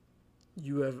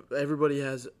everybody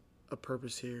has a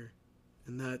purpose here,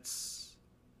 and that's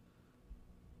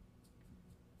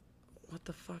what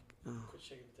the fuck. Oh.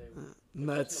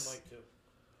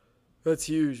 That's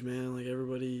huge, man. Like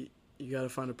everybody, you got to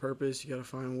find a purpose. You got to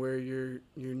find where your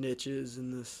niche is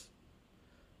in this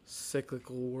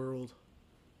cyclical world,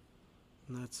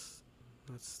 and that's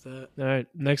that. All right,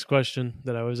 next question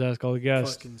that I always ask all the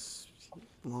guests. Fucking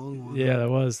long one. Yeah, that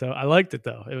was though. I liked it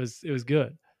though. It was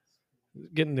good. We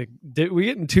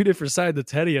getting two different sides of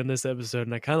Teddy on this episode,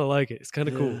 and I kind of like it. It's kind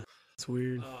of cool. It's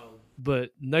weird.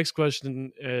 But next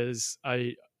question is,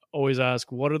 I always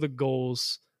ask, what are the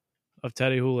goals of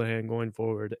Teddy Houlihan going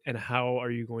forward, and how are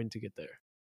you going to get there?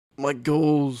 My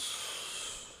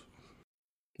goals.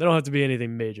 They don't have to be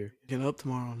anything major. Get up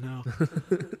tomorrow. No.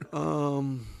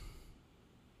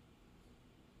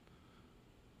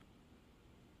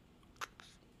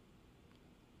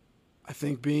 I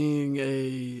think being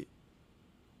a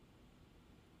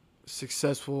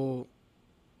successful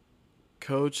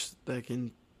coach that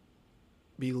can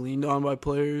be leaned on by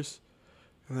players,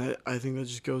 and I think that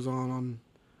just goes on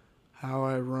how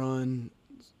I run,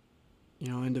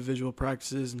 individual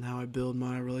practices and how I build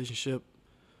my relationship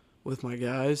with my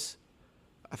guys.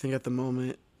 I think at the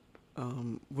moment,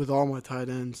 with all my tight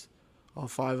ends, all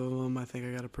 5 of them, I think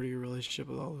I got a pretty good relationship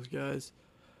with all those guys.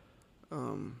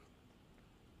 I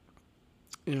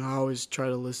always try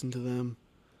to listen to them.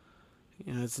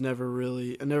 It's never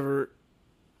really, I never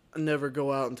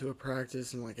go out into a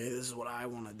practice and like, hey, this is what I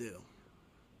want to do.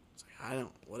 It's like, I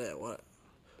don't,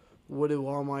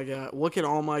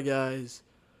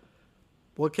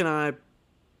 what can I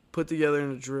put together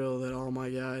in a drill that all my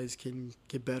guys can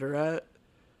get better at?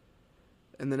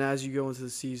 And then as you go into the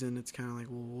season, it's kind of like,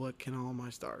 well, what can all my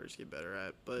starters get better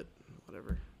at? But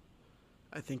whatever.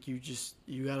 I think you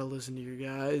got to listen to your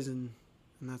guys, and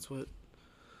that's what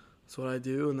I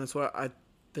do, and that's what I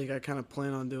think I kind of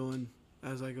plan on doing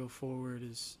as I go forward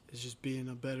is just being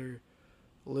a better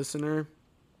listener.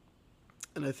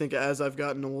 And I think as I've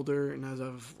gotten older and as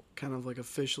I've kind of like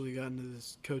officially gotten to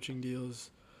this coaching deals,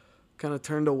 kind of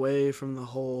turned away from the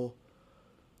whole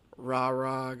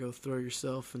rah-rah, go throw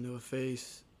yourself into a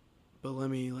face, but let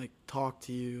me like talk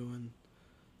to you and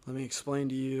let me explain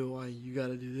to you why you got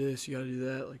to do this, you got to do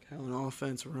that, like how an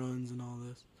offense runs and all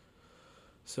this.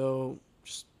 So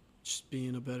just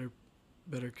being a better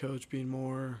coach, being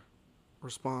more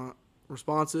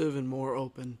responsive and more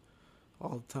open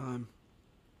all the time.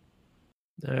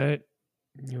 All right.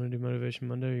 You want to do Motivation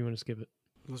Monday or you want to skip it?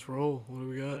 Let's roll. What do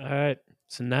we got? All right.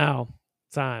 So now,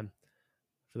 time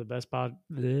for the best pod.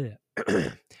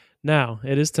 Now,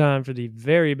 it is time for the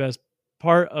very best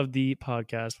part of the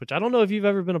podcast, which I don't know if you've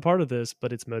ever been a part of this,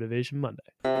 but it's Motivation Monday.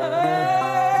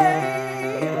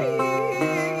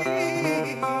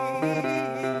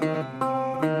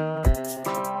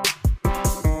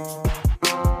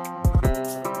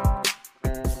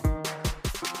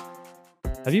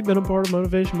 Have you been a part of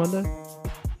Motivation Monday?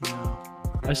 No.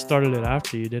 I started it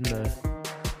after you, didn't I?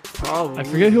 Probably. I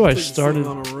forget who I started.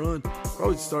 On a run.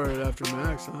 Probably started after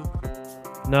Max, huh?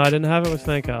 No, I didn't have it with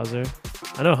Fankhauser.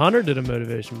 I know Hunter did a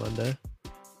Motivation Monday.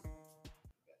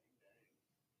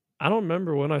 I don't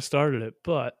remember when I started it,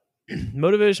 but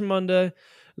Motivation Monday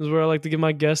is where I like to give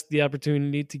my guests the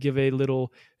opportunity to give a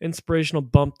little inspirational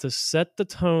bump to set the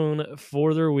tone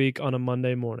for their week on a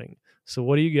Monday morning. So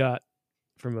what do you got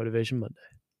for Motivation Monday?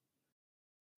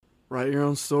 Write your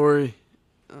own story.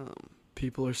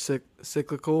 People are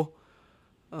cyclical.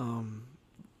 You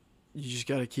just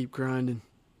got to keep grinding.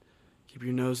 Keep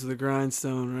your nose to the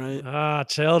grindstone, right? Ah,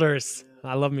 Childers.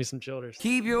 I love me some Childers.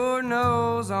 Keep your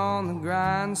nose on the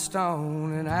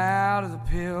grindstone and out of the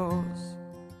pills.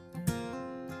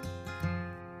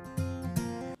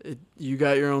 You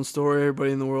got your own story.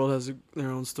 Everybody in the world has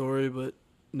their own story, but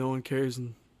no one cares,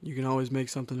 and you can always make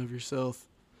something of yourself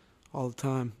all the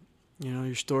time. You know,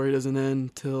 your story doesn't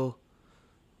end till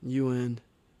you end.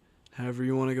 However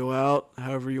you want to go out,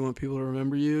 however you want people to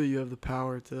remember you, you have the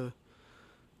power to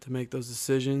make those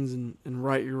decisions and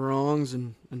right your wrongs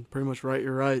and pretty much right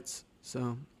your rights.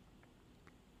 So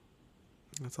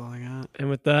that's all I got. And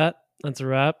with that, that's a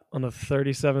wrap on the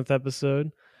 37th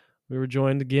episode. We were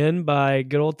joined again by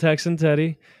good old Texan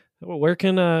Teddy. Where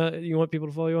can you want people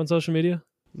to follow you on social media?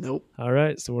 Nope. All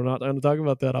right, so we're not going to talk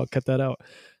about that. I'll cut that out.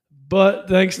 But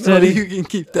thanks, No, Teddy. you can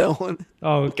keep that one.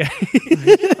 Oh, okay.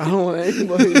 I don't want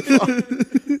anybody to talk.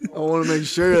 I want to make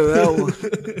sure of that one.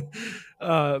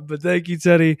 But thank you,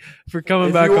 Teddy, for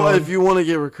coming back on. If you want to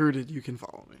get recruited, you can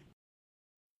follow me.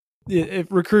 Yeah, if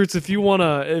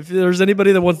there's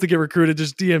anybody that wants to get recruited,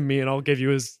 just DM me and I'll give you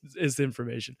his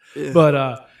information. Yeah.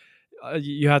 But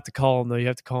you have to call him though. You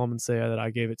have to call him and say that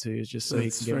I gave it to you, just so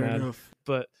That's he can get fair mad. enough.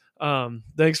 But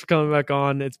thanks for coming back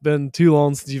on. It's been too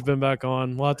long since you've been back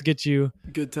on. We'll have to get you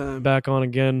Good time. back on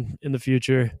again in the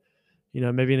future. You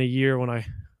know, maybe in a year when I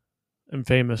am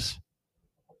famous.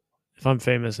 If I'm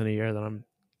famous in a year, then I'm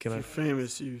If gonna. you're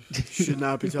famous, you should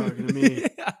not be talking to me.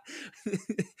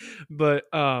 But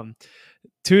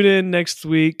tune in next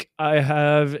week.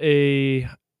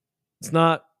 It's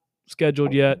not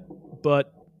scheduled yet,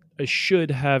 but I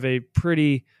should have a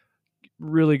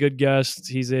really good guest.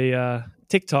 He's a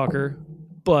TikToker,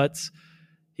 but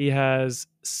he has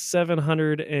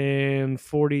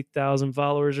 740,000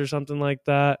 followers or something like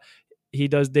that. He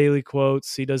does daily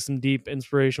quotes. He does some deep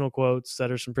inspirational quotes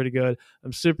that are some pretty good.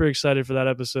 I'm super excited for that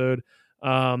episode.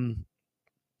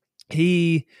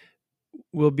 He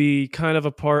will be kind of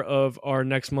a part of our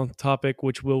next month topic,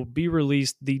 which will be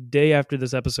released the day after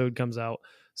this episode comes out.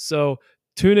 So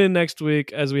tune in next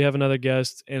week as we have another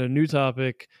guest and a new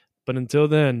topic. But until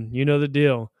then, you know the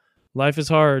deal. Life is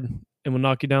hard and will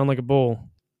knock you down like a bull.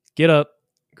 Get up,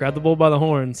 grab the bull by the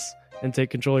horns, and take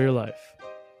control of your life.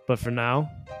 But for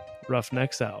now,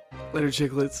 Roughnecks out. Later,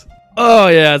 chicklets. Oh,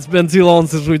 yeah, it's been too long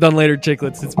since we've done Later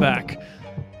Chicklets. It's back.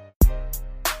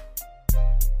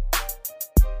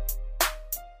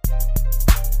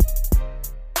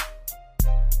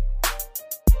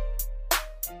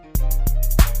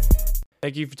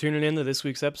 Thank you for tuning in to this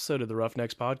week's episode of the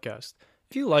Roughnecks Podcast.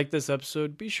 If you like this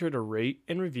episode, be sure to rate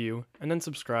and review and then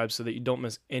subscribe so that you don't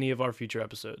miss any of our future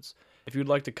episodes. If you'd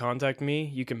like to contact me,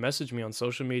 you can message me on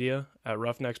social media at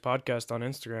Roughnecks Podcast on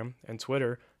Instagram and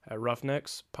Twitter at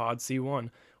RoughnecksPodC1,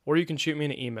 or you can shoot me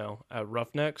an email at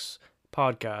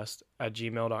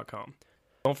roughneckspodcast@gmail.com.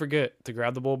 Don't forget to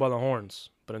grab the bull by the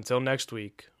horns. But until next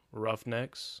week,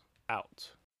 Roughnecks out.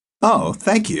 Oh,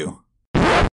 thank you.